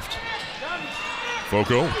 seconds left.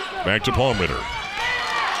 Foco back to Palmritter.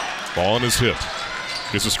 Ball on his hip.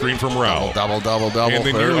 Gets a screen from Rao. Double. And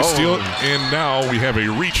they nearly steal it. And now we have a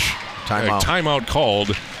reach. Timeout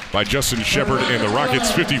called by Justin Shepard and the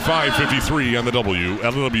Rockets. 55-53 on the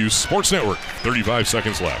LW Sports Network. 35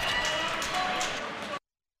 seconds left.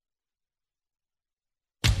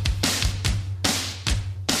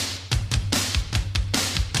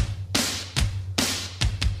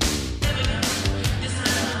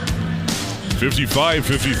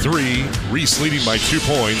 .55-53. Reese leading by 2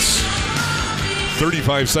 points.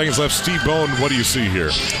 35 seconds left. Steve Bone, what do you see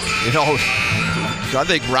here? You know, I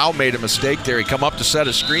think Rao made a mistake there. He come up to set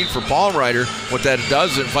a screen for Palmritter. What that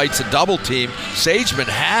does, it invites a double team. Sageman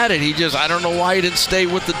had it. I don't know why he didn't stay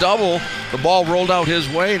with the double. The ball rolled out his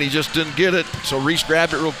way, and he just didn't get it. So Reese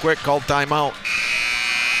grabbed it real quick, called timeout.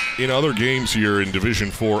 In other games here in Division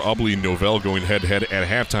IV, Ubly and Novell going head-to-head. At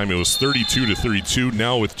halftime, it was 32-32.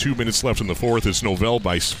 Now with 2 minutes left in the fourth, it's Novell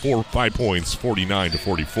by 5 points,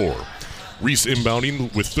 49-44. Reese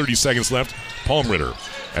inbounding with 30 seconds left. Palmritter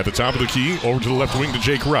at the top of the key, over to the left wing to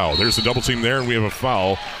Jake Rao. There's the double team there, and we have a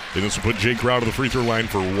foul. And this will put Jake Rao to the free throw line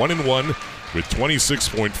for 1-1 with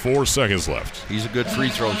 26.4 seconds left. He's a good free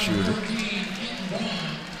throw shooter.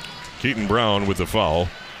 Keaton Brown with the foul.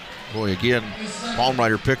 Boy, again,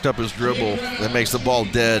 Palmritter picked up his dribble. That makes the ball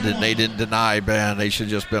dead, and they didn't deny, man. They should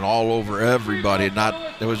have just been all over everybody.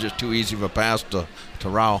 It was just too easy of a pass to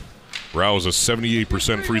Rao. Rao is a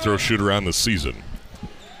 78% free throw shooter on the season.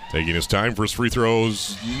 Taking his time for his free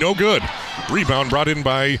throws. No good. Rebound brought in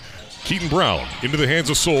by Keaton Brown. Into the hands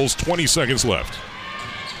of Souls. 20 seconds left.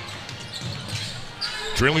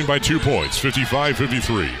 Trailing by 2 points.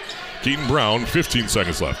 55-53. Keaton Brown, 15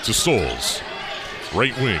 seconds left to Souls.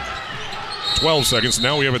 Right wing. 12 seconds.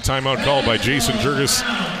 Now we have a timeout called by Jason Jurgis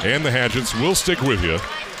and the Hatchets. We'll stick with you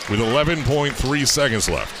with 11.3 seconds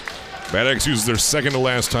left. Bad Axe uses their second to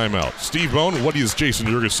last timeout. Steve Bone, what is Jason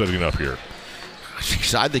Jurgis setting up here?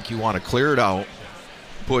 I think you want to clear it out.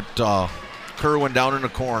 Put Kerwin down in the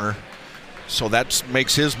corner. So that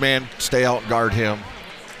makes his man stay out and guard him.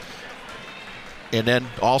 And then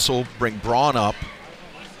also bring Braun up.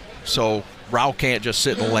 So Rao can't just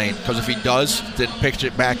sit in the lane. Because if he does, then pitch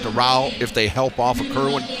it back to Rao. If they help off of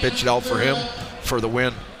Kerwin, pitch it out for him for the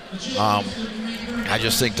win. I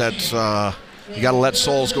just think that's you got to let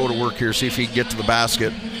Souls go to work here, see if he can get to the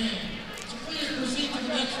basket.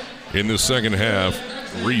 In the second half,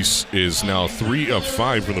 Reese is now 3 of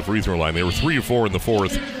 5 from the free throw line. They were 3 of 4 in the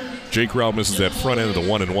fourth. Jake Rao misses that front end of the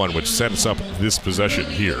 1-and-1, which sets up this possession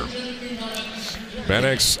here. Bad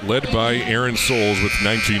Axe led by Aaron Souls with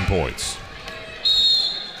 19 points.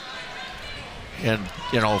 And,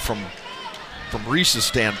 you know, from Reese's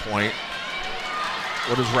standpoint,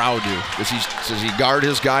 what does Rao do? Does he guard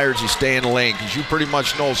his guy or does he stay in the lane? Because you pretty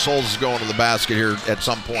much know Souls is going to the basket here at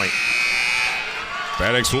some point.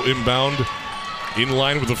 Bad Axe will inbound in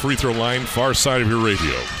line with the free throw line, far side of your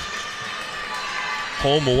radio.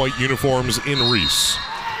 Home white uniforms in Reese.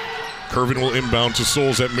 Kervin will inbound to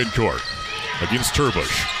Souls at midcourt against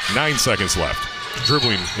Turbush. 9 seconds left.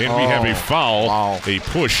 Dribbling, and we have a foul, a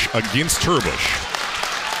push against Turbush.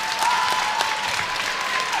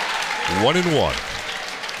 1-and-1.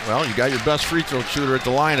 Well, you got your best free throw shooter at the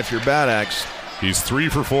line if you're Bad Axe. He's 3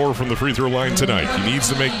 for 4 from the free throw line tonight. He needs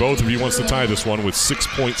to make both if he wants to tie this one with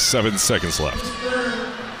 6.7 seconds left.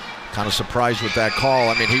 Kind of surprised with that call.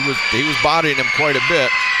 I mean, he was bodying him quite a bit.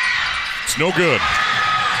 It's no good.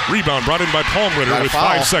 Rebound brought in by Palmritter with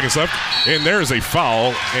 5 seconds left. And there's a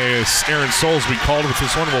foul as Aaron Souls we called with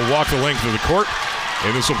this one will walk the length of the court.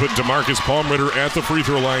 And this will put DeMarcus Palmritter at the free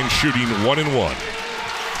throw line shooting 1-and-1.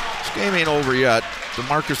 This game ain't over yet.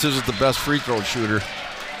 DeMarcus isn't the best free throw shooter.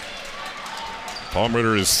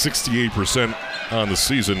 Palmritter is 68% on the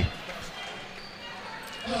season.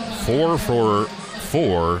 4 for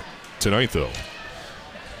 4 tonight, though.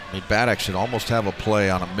 I mean, Bad Axe should almost have a play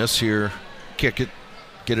on a miss here. Kick it,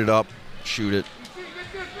 get it up, shoot it.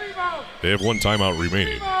 They have 1 timeout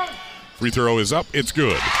remaining. Free throw is up. It's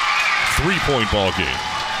good. 3-point ball game.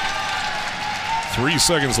 3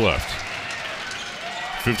 seconds left.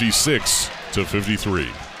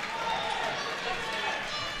 56-53.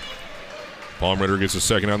 Palmritter gets a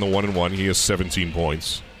second on the 1-and-1. He has 17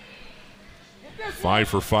 points. 5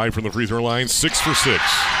 for 5 from the free throw line. 6 for 6.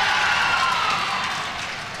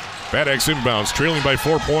 Bad Axe inbounds, trailing by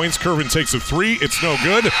 4 points. Kervin takes a 3. It's no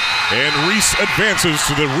good. And Reese advances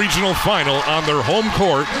to the regional final on their home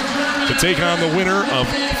court to take on the winner of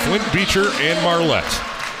Flint Beecher and Marlette.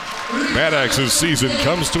 Bad Axe's season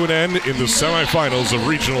comes to an end in the semifinals of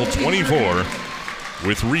Regional 24,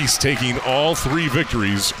 with Reese taking all 3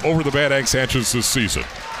 victories over the Bad Axe Hatchets this season.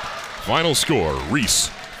 Final score, Reese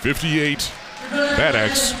 58, Bad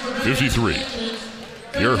Axe 53.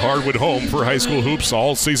 Your hardwood home for high school hoops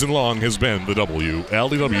all season long has been the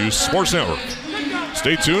WLEW Sports Network.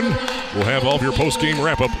 Stay tuned. We'll have all of your post-game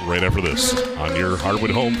wrap-up right after this on your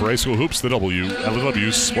hardwood home for high school hoops, the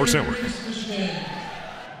WLEW Sports Network.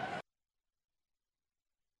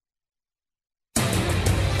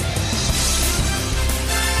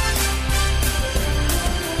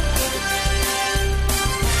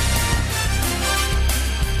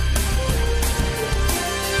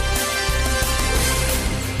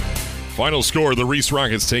 Final score, the Reese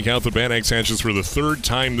Rockets take out the Bad Axe Hatchets for the 3rd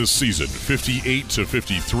time this season,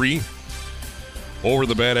 58-53. Over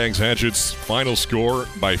the Bad Axe Hatchets, final score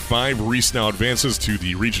by 5. Reese now advances to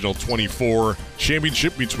the Regional 24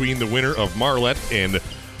 championship between the winner of Marlette and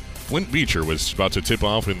Flint Beecher, which is about to tip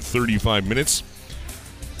off in 35 minutes.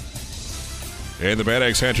 And the Bad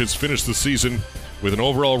Axe Hatchets finished the season with an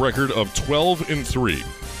overall record of 12-3.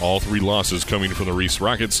 All 3 losses coming from the Reese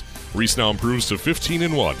Rockets. Reese now improves to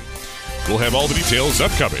 15-1. We'll have all the details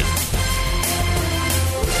upcoming.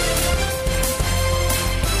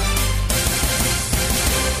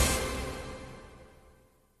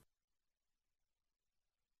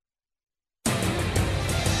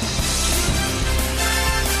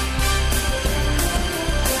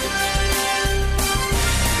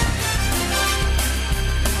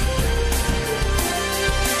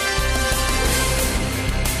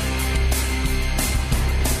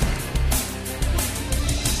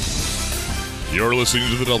 You're listening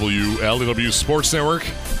to the WLEW Sports Network.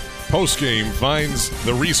 Postgame finds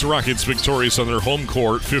the Reese Rockets victorious on their home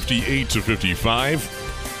court,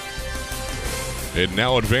 58-55. And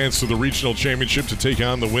now advance to the regional championship to take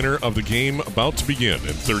on the winner of the game about to begin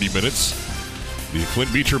in 30 minutes. The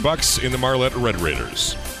Flint Beecher Bucks in the Marlette Red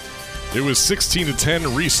Raiders. It was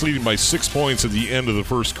 16-10, Reese leading by 6 points at the end of the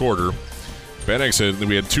first quarter. Bad Axe said that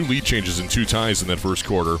we had 2 lead changes and 2 ties in that first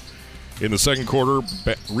quarter. In the second quarter,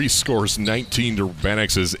 Reese scores 19 to Bad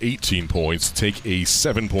Axe's 18 points, take a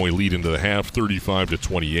 7-point lead into the half,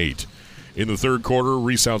 35-28. In the third quarter,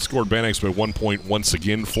 Reese outscored Bad Axe by 1 point once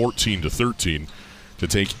again, 14-13, to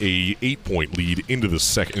take a 8-point lead into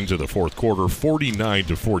the fourth quarter,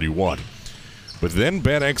 49-41. But then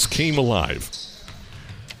Bad Axe came alive.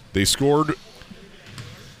 They scored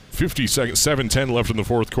 7:10 left in the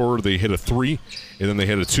fourth quarter. They hit a 3, and then they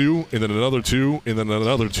hit a 2, and then another 2, and then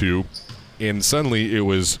another 2. And suddenly it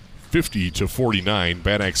was 50-49.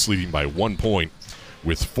 Bad Axe leading by 1 point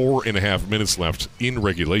with 4.5 minutes left in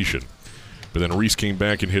regulation. But then Reese came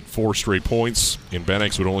back and hit 4 straight points, and Bad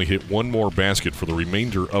Axe would only hit one more basket for the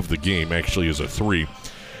remainder of the game, actually as a 3.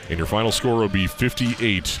 And your final score would be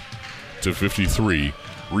 58-53.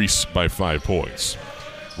 Reese by 5 points.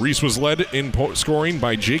 Reese was led in scoring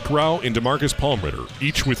by Jake Rao and DeMarcus Palmritter,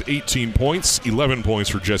 each with 18 points, 11 points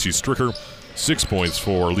for Jesse Stricker, 6 points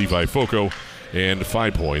for Levi Foco, and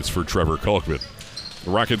 5 points for Trevor Kalkman.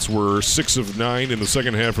 The Rockets were 6 of 9 in the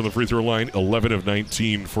second half from the free throw line, 11 of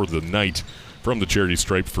 19 for the night from the charity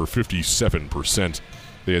stripe for 57%.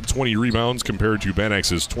 They had 20 rebounds compared to Bad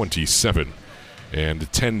Axe's 27,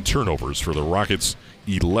 and 10 turnovers for the Rockets,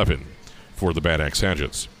 11 for the Bad Axe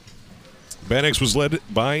Hatchets. Bad Axe was led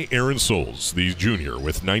by Aaron Souls, the junior,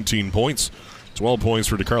 with 19 points, 12 points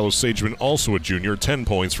for DeCarlos Sageman, also a junior, 10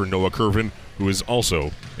 points for Noah Curvin, who is also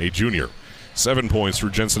a junior. 7 points for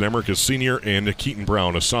Jensen Emmerich, a senior, and Keaton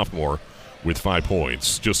Brown, a sophomore, with 5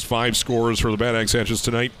 points. Just 5 scores for the Bad Axe Hatchets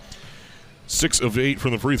tonight. 6 of 8 from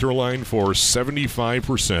the free throw line for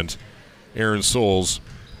 75%. Aaron Souls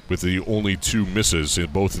with the only 2 misses,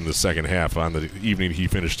 both in the second half. On the evening, he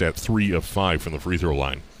finished at 3 of 5 from the free throw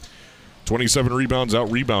line. 27 rebounds,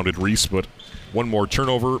 out-rebounded Reese, but 1 more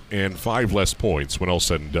turnover and 5 less points when all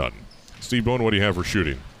said and done. Steve Bone, what do you have for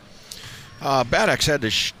shooting? Bad Axe had to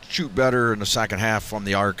shoot better in the second half from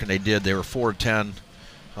the arc, and they did. They were 4 of 10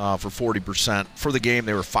 for 40%. For the game,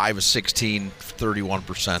 they were 5 of 16,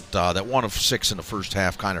 31%. That 1 of 6 in the first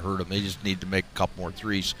half kind of hurt them. They just need to make a couple more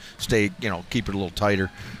threes, keep it a little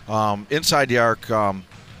tighter. Inside the arc,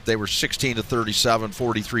 they were 16 to 37,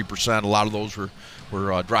 43%. A lot of those were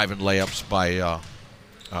driving layups by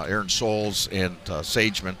Aaron Souls and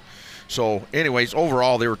Sageman. So, anyways,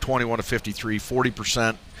 overall, they were 21 to 53,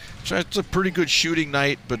 40%. So it's a pretty good shooting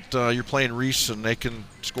night, but you're playing Reese, and they can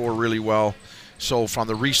score really well. So from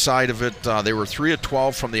the Reese side of it, they were 3 of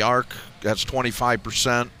 12 from the arc. That's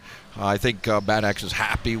 25%. I think Bad Axe is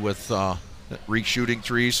happy with Reese shooting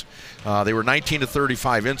threes. They were 19 to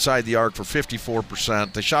 35 inside the arc for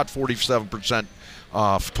 54%. They shot 47%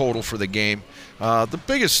 total for the game. The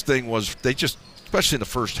biggest thing was they just, especially in the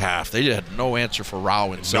first half, they had no answer for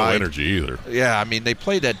Rao inside. No energy either. Yeah, I mean, they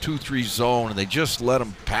played that 2-3 zone, and they just let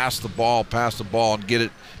them pass the ball, and get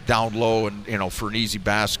it down low and, for an easy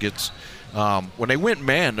baskets. When they went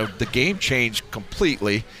man, the game changed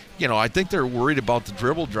completely. I think they're worried about the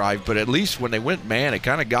dribble drive, but at least when they went man, it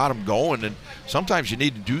kind of got them going, and sometimes you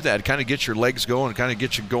need to do that. It kind of gets your legs going, kind of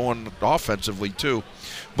get you going offensively too.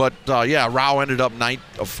 But, Rao ended up 9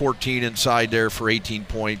 of 14 inside there for 18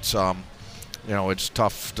 points. It's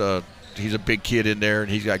tough he's a big kid in there,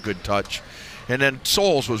 and he's got good touch. And then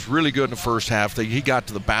Souls was really good in the first half. He got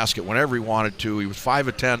to the basket whenever he wanted to. He was 5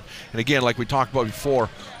 of 10. And again, like we talked about before,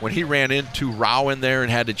 when he ran into Rao in there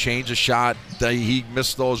and had to change a shot, he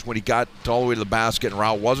missed those when he got all the way to the basket and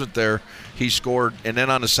Rao wasn't there. He scored. And then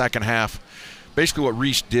on the second half, basically what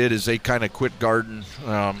Reese did is they kind of quit guarding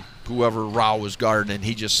whoever Rao was guarding, and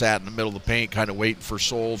he just sat in the middle of the paint kind of waiting for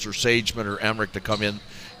Souls or Sageman or Emmerich to come in.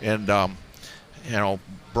 And,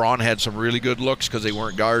 Braun had some really good looks because they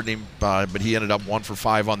weren't guarding him, but he ended up 1 for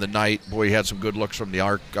 5 on the night. Boy, he had some good looks from the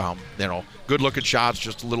arc. Good-looking shots,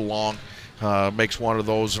 just a little long. Makes one of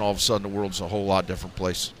those, and all of a sudden the world's a whole lot different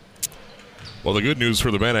place. Well, the good news for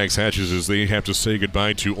the Bad Axe Hatches is they have to say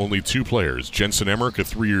goodbye to only 2 players. Jensen Emmerich, a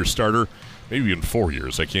 3-year starter, maybe even 4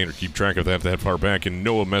 years. I can't keep track of that far back. And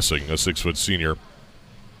Noah Messing, a 6-foot senior.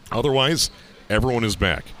 Otherwise, everyone is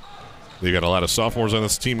back. They've got a lot of sophomores on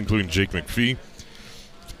this team, including Jake McPhee.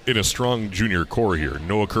 In a strong junior core here.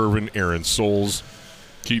 Noah Curvin, Aaron Souls,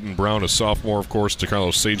 Keaton Brown, a sophomore, of course,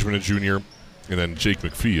 DeCarlos Sageman, a junior, and then Jake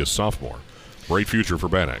McPhee, a sophomore. Bright future for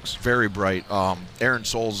Bad Axe. Very bright. Aaron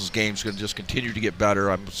Souls' game's going to just continue to get better.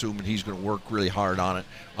 I'm assuming he's going to work really hard on it.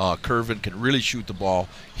 Curvin can really shoot the ball.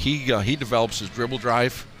 He develops his dribble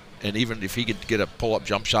drive, and even if he could get a pull-up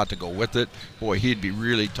jump shot to go with it, boy, he'd be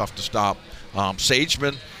really tough to stop.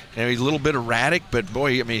 Sageman, he's a little bit erratic, but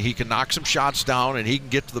boy, he can knock some shots down and he can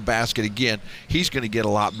get to the basket again. He's going to get a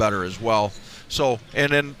lot better as well. So,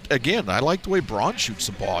 and then again, I like the way Braun shoots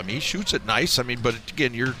the ball. He shoots it nice. But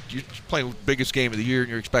again, you're playing the biggest game of the year and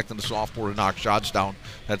you're expecting the sophomore to knock shots down.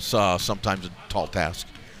 That's sometimes a tall task.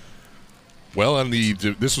 Well,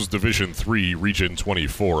 this was Division III, Region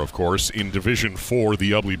 24, of course. In Division 4,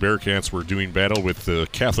 the Ubly Bearcats were doing battle with the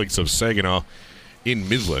Catholics of Saginaw in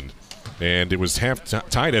Midland. And it was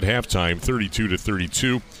tied at halftime,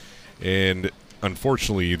 32-32. And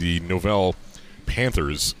unfortunately, the Novell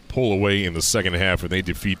Panthers pull away in the second half, and they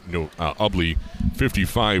defeat Ubley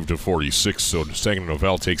 55-46. So Saginaw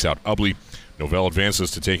Novell takes out Ubley. Novell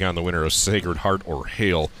advances to take on the winner of Sacred Heart or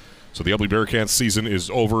Hale. So the Ubley Bearcats season is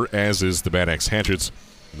over, as is the Bad Axe Hatchets.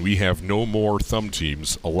 And we have no more thumb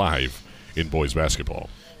teams alive in boys basketball.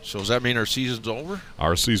 So does that mean our season's over?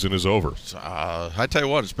 Our season is over. I tell you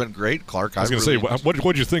what, it's been great, Clark. I was going to say, what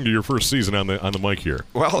did you think of your first season on the mic here?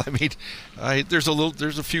 Well, I mean, there's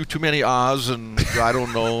a few too many ahs and I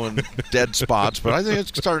don't know and dead spots, but I think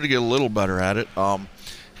it's starting to get a little better at it.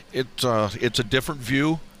 It's a different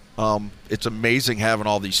view. It's amazing having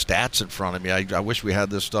all these stats in front of me. I wish we had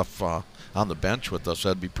this stuff on the bench with us.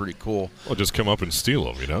 That'd be pretty cool. Well, just come up and steal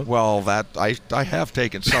them, you know? Well, that I have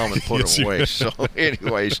taken some and put Yes, them away. So,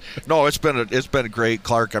 anyways, no, it's been great,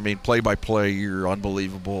 Clark. I mean, play-by-play, you're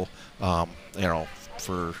unbelievable.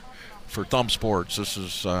 For Thumb Sports, this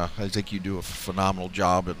is I think you do a phenomenal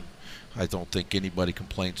job, and I don't think anybody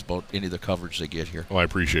complains about any of the coverage they get here. Well, I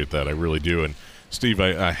appreciate that. I really do. And Steve,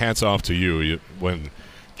 hats off to you. When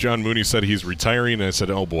John Mooney said he's retiring, I said,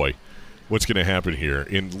 oh boy, what's going to happen here?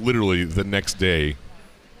 And literally the next day,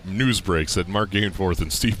 news breaks that Mark Gainforth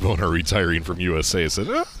and Steve Bone are retiring from USA. I said,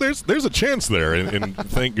 oh, there's a chance there. And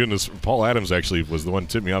thank goodness Paul Adams actually was the one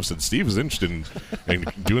to tip me off, said Steve is interested in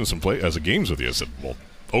doing some games with you. I said, well,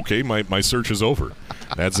 okay, my search is over.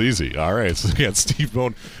 That's easy. All right, so yeah, Steve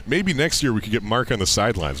Bone. Maybe next year we could get Mark on the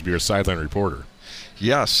sidelines, be our sideline reporter.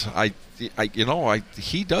 Yes,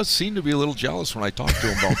 he does seem to be a little jealous when I talk to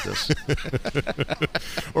him about this.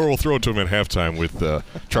 Or we'll throw it to him at halftime with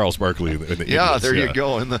Charles Barkley. In the yeah, Indians. there you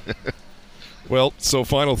go. Well, so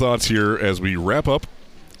final thoughts here as we wrap up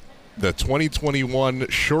the 2021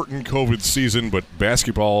 shortened COVID season, but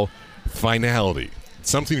basketball finality.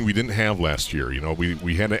 Something we didn't have last year. You know,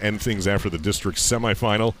 we had to end things after the district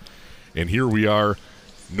semifinal, and here we are.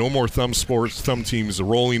 No more thumb teams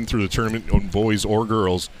rolling through the tournament on boys or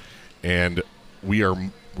girls, and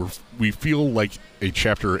we feel like a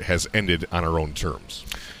chapter has ended on our own terms.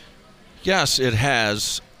 Yes, it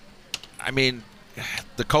has. I mean,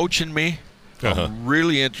 the coach and me are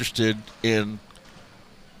really interested in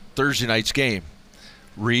Thursday night's game,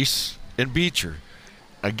 Reese and Beecher.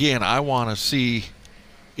 Again, I want to see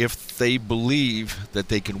if they believe that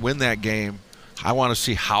they can win that game. I want to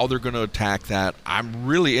see how they're going to attack that. I'm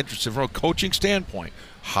really interested from a coaching standpoint.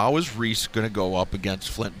 How is Reese going to go up against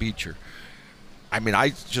Flint Beecher? I mean,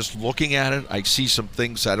 just looking at it, I see some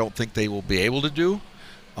things I don't think they will be able to do.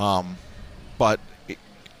 But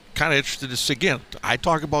kind of interested to see, again, I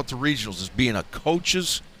talk about the regionals as being a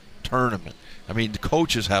coach's tournament. I mean, the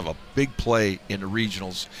coaches have a big play in the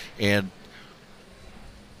regionals. And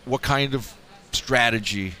what kind of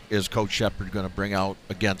strategy is Coach Shepard going to bring out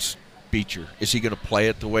against Beecher? Is he going to play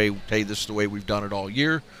it this is the way we've done it all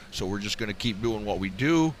year, so we're just going to keep doing what we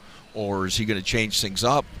do, or is he going to change things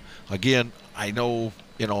up? Again, I know,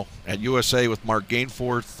 at USA with Mark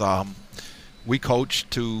Gainforth, we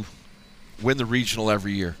coached to win the regional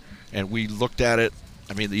every year, and we looked at it.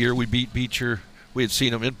 I mean, the year we beat Beecher, we had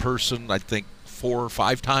seen him in person, I think, 4 or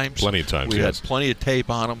 5 times. Plenty of times, We had plenty of tape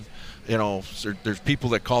on him. There's people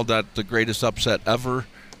that called that the greatest upset ever,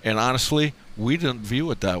 and honestly, we didn't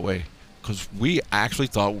view it that way, because we actually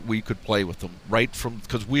thought we could play with them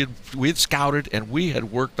because we had scouted and we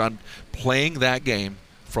had worked on playing that game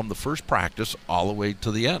from the first practice all the way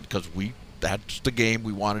to the end, because that's the game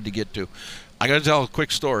we wanted to get to. I got to tell a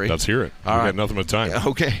quick story. Let's hear it. We got nothing but time.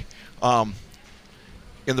 Okay.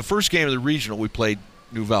 In the first game of the regional, we played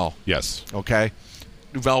Nouvelle. Yes. Okay.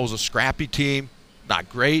 Nouvelle was a scrappy team, not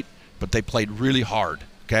great, but they played really hard.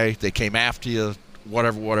 Okay. They came after you,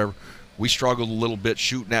 whatever. We struggled a little bit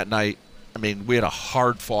shooting that night. I mean, we had a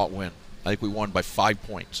hard-fought win. I think we won by 5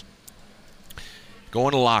 points. Go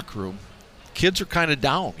in the locker room. Kids are kind of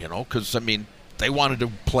down, because, I mean, they wanted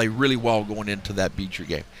to play really well going into that Beecher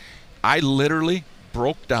game. I literally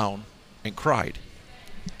broke down and cried.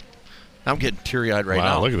 I'm getting teary-eyed right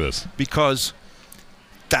now. Wow, look at this. Because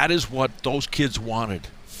that is what those kids wanted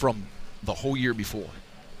from the whole year before.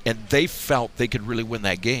 And they felt they could really win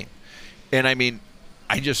that game. And, I mean,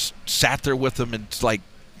 I just sat there with them, and it's like,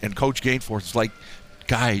 and Coach Gainforth is like,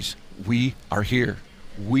 guys, we are here.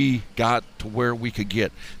 We got to where we could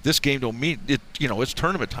get. This game don't mean it. It's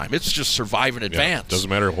tournament time. It's just survive in advance. Doesn't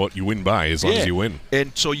matter what you win by, as long as you win.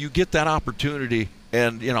 And so you get that opportunity,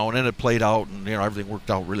 and and then it played out, and everything worked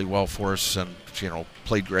out really well for us, and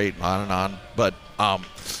played great, and on and on. But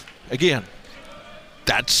again,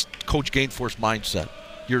 that's Coach Gainforth's mindset.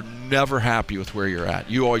 You're never happy with where you're at.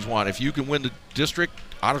 You always want, if you can win the district,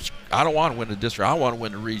 I don't want to win the district. I want to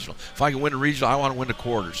win the regional. If I can win the regional, I want to win the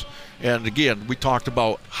quarters. And again, we talked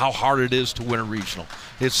about how hard it is to win a regional.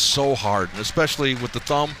 It's so hard, and especially with the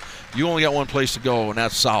thumb. You only got one place to go, and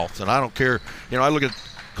that's south. And I don't care. I look at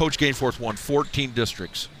Coach Gainforth won 14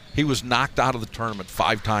 districts. He was knocked out of the tournament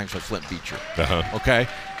 5 times by Flint Beecher. Okay?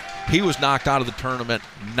 He was knocked out of the tournament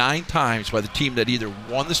 9 times by the team that either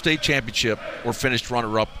won the state championship or finished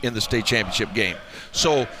runner-up in the state championship game.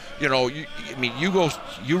 So, you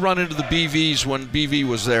run into the BVs when BV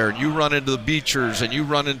was there, and you run into the Beechers, and you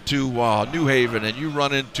run into New Haven, and you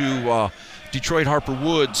run into Detroit Harper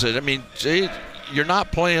Woods. And you're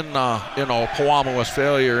not playing, Powama,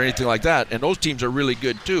 Westphalia, or anything like that. And those teams are really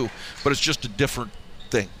good too, but it's just a different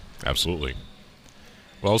thing. Absolutely.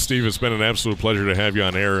 Well, Steve, it's been an absolute pleasure to have you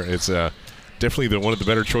on air. It's definitely one of the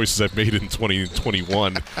better choices I've made in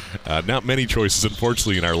 2021. Not many choices,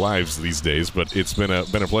 unfortunately, in our lives these days, but it's been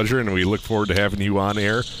a pleasure, and we look forward to having you on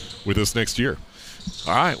air with us next year.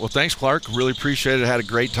 All right. Well, thanks, Clark. Really appreciate it. Had a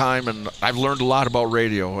great time, and I've learned a lot about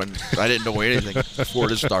radio, and I didn't know anything before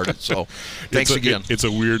this started. So thanks again. It's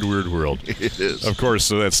a weird, weird world. It is. Of course,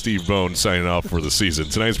 so that's Steve Bone signing off for the season.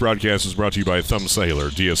 Tonight's broadcast was brought to you by Thumb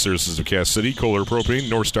Sailor, DS Services of Cass City, Kohler Propane,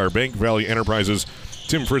 North Star Bank, Valley Enterprises,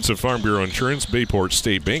 Tim Fritz of Farm Bureau Insurance, Bayport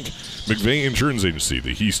State Bank, McVeigh Insurance Agency,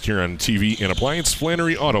 the East Huron TV and Appliance,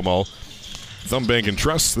 Flannery Auto Mall, Thumb Bank and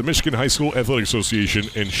Trust, the Michigan High School Athletic Association,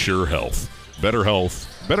 and Sure Health. Better health,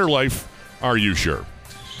 better life. Are you sure?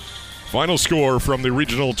 Final score from the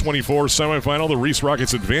Regional 24 semifinal: the Reese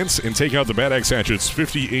Rockets advance and take out the Bad Axe Hatchets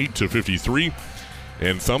 58-53.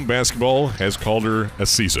 And Thumb basketball has called her a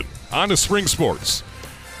season. On to spring sports,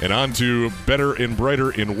 and on to better and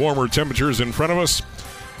brighter and warmer temperatures in front of us.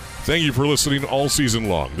 Thank you for listening all season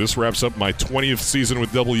long. This wraps up my 20th season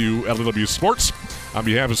with WLEW Sports. On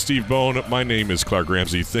behalf of Steve Bone, my name is Clark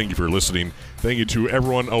Ramsey. Thank you for listening. Thank you to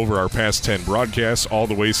everyone over our past 10 broadcasts, all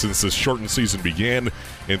the way since this shortened season began.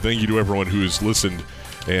 And thank you to everyone who has listened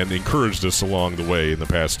and encouraged us along the way in the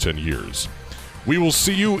past 10 years. We will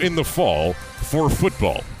see you in the fall for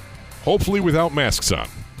football, hopefully without masks on.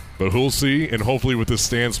 But we'll see, and hopefully with the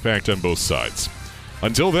stands packed on both sides.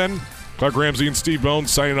 Until then, Clark Ramsey and Steve Bone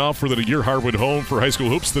signing off for the Your Hardwood home for high school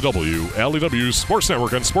hoops, the WLEW Sports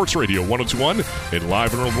Network on Sports Radio 102.1 and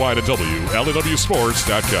live and worldwide at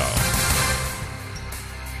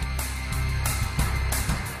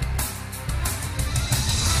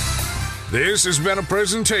WLEWSports.com. This has been a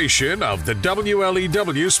presentation of the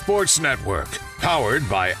WLEW Sports Network, powered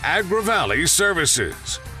by Agra Valley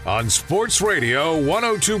Services on Sports Radio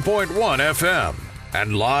 102.1 FM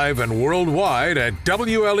and live and worldwide at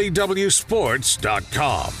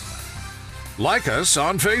WLEWSports.com. Like us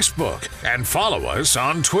on Facebook and follow us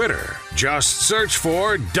on Twitter. Just search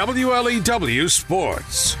for WLEW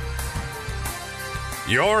Sports.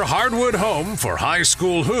 Your hardwood home for high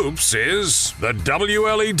school hoops is the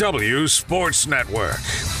WLEW Sports Network.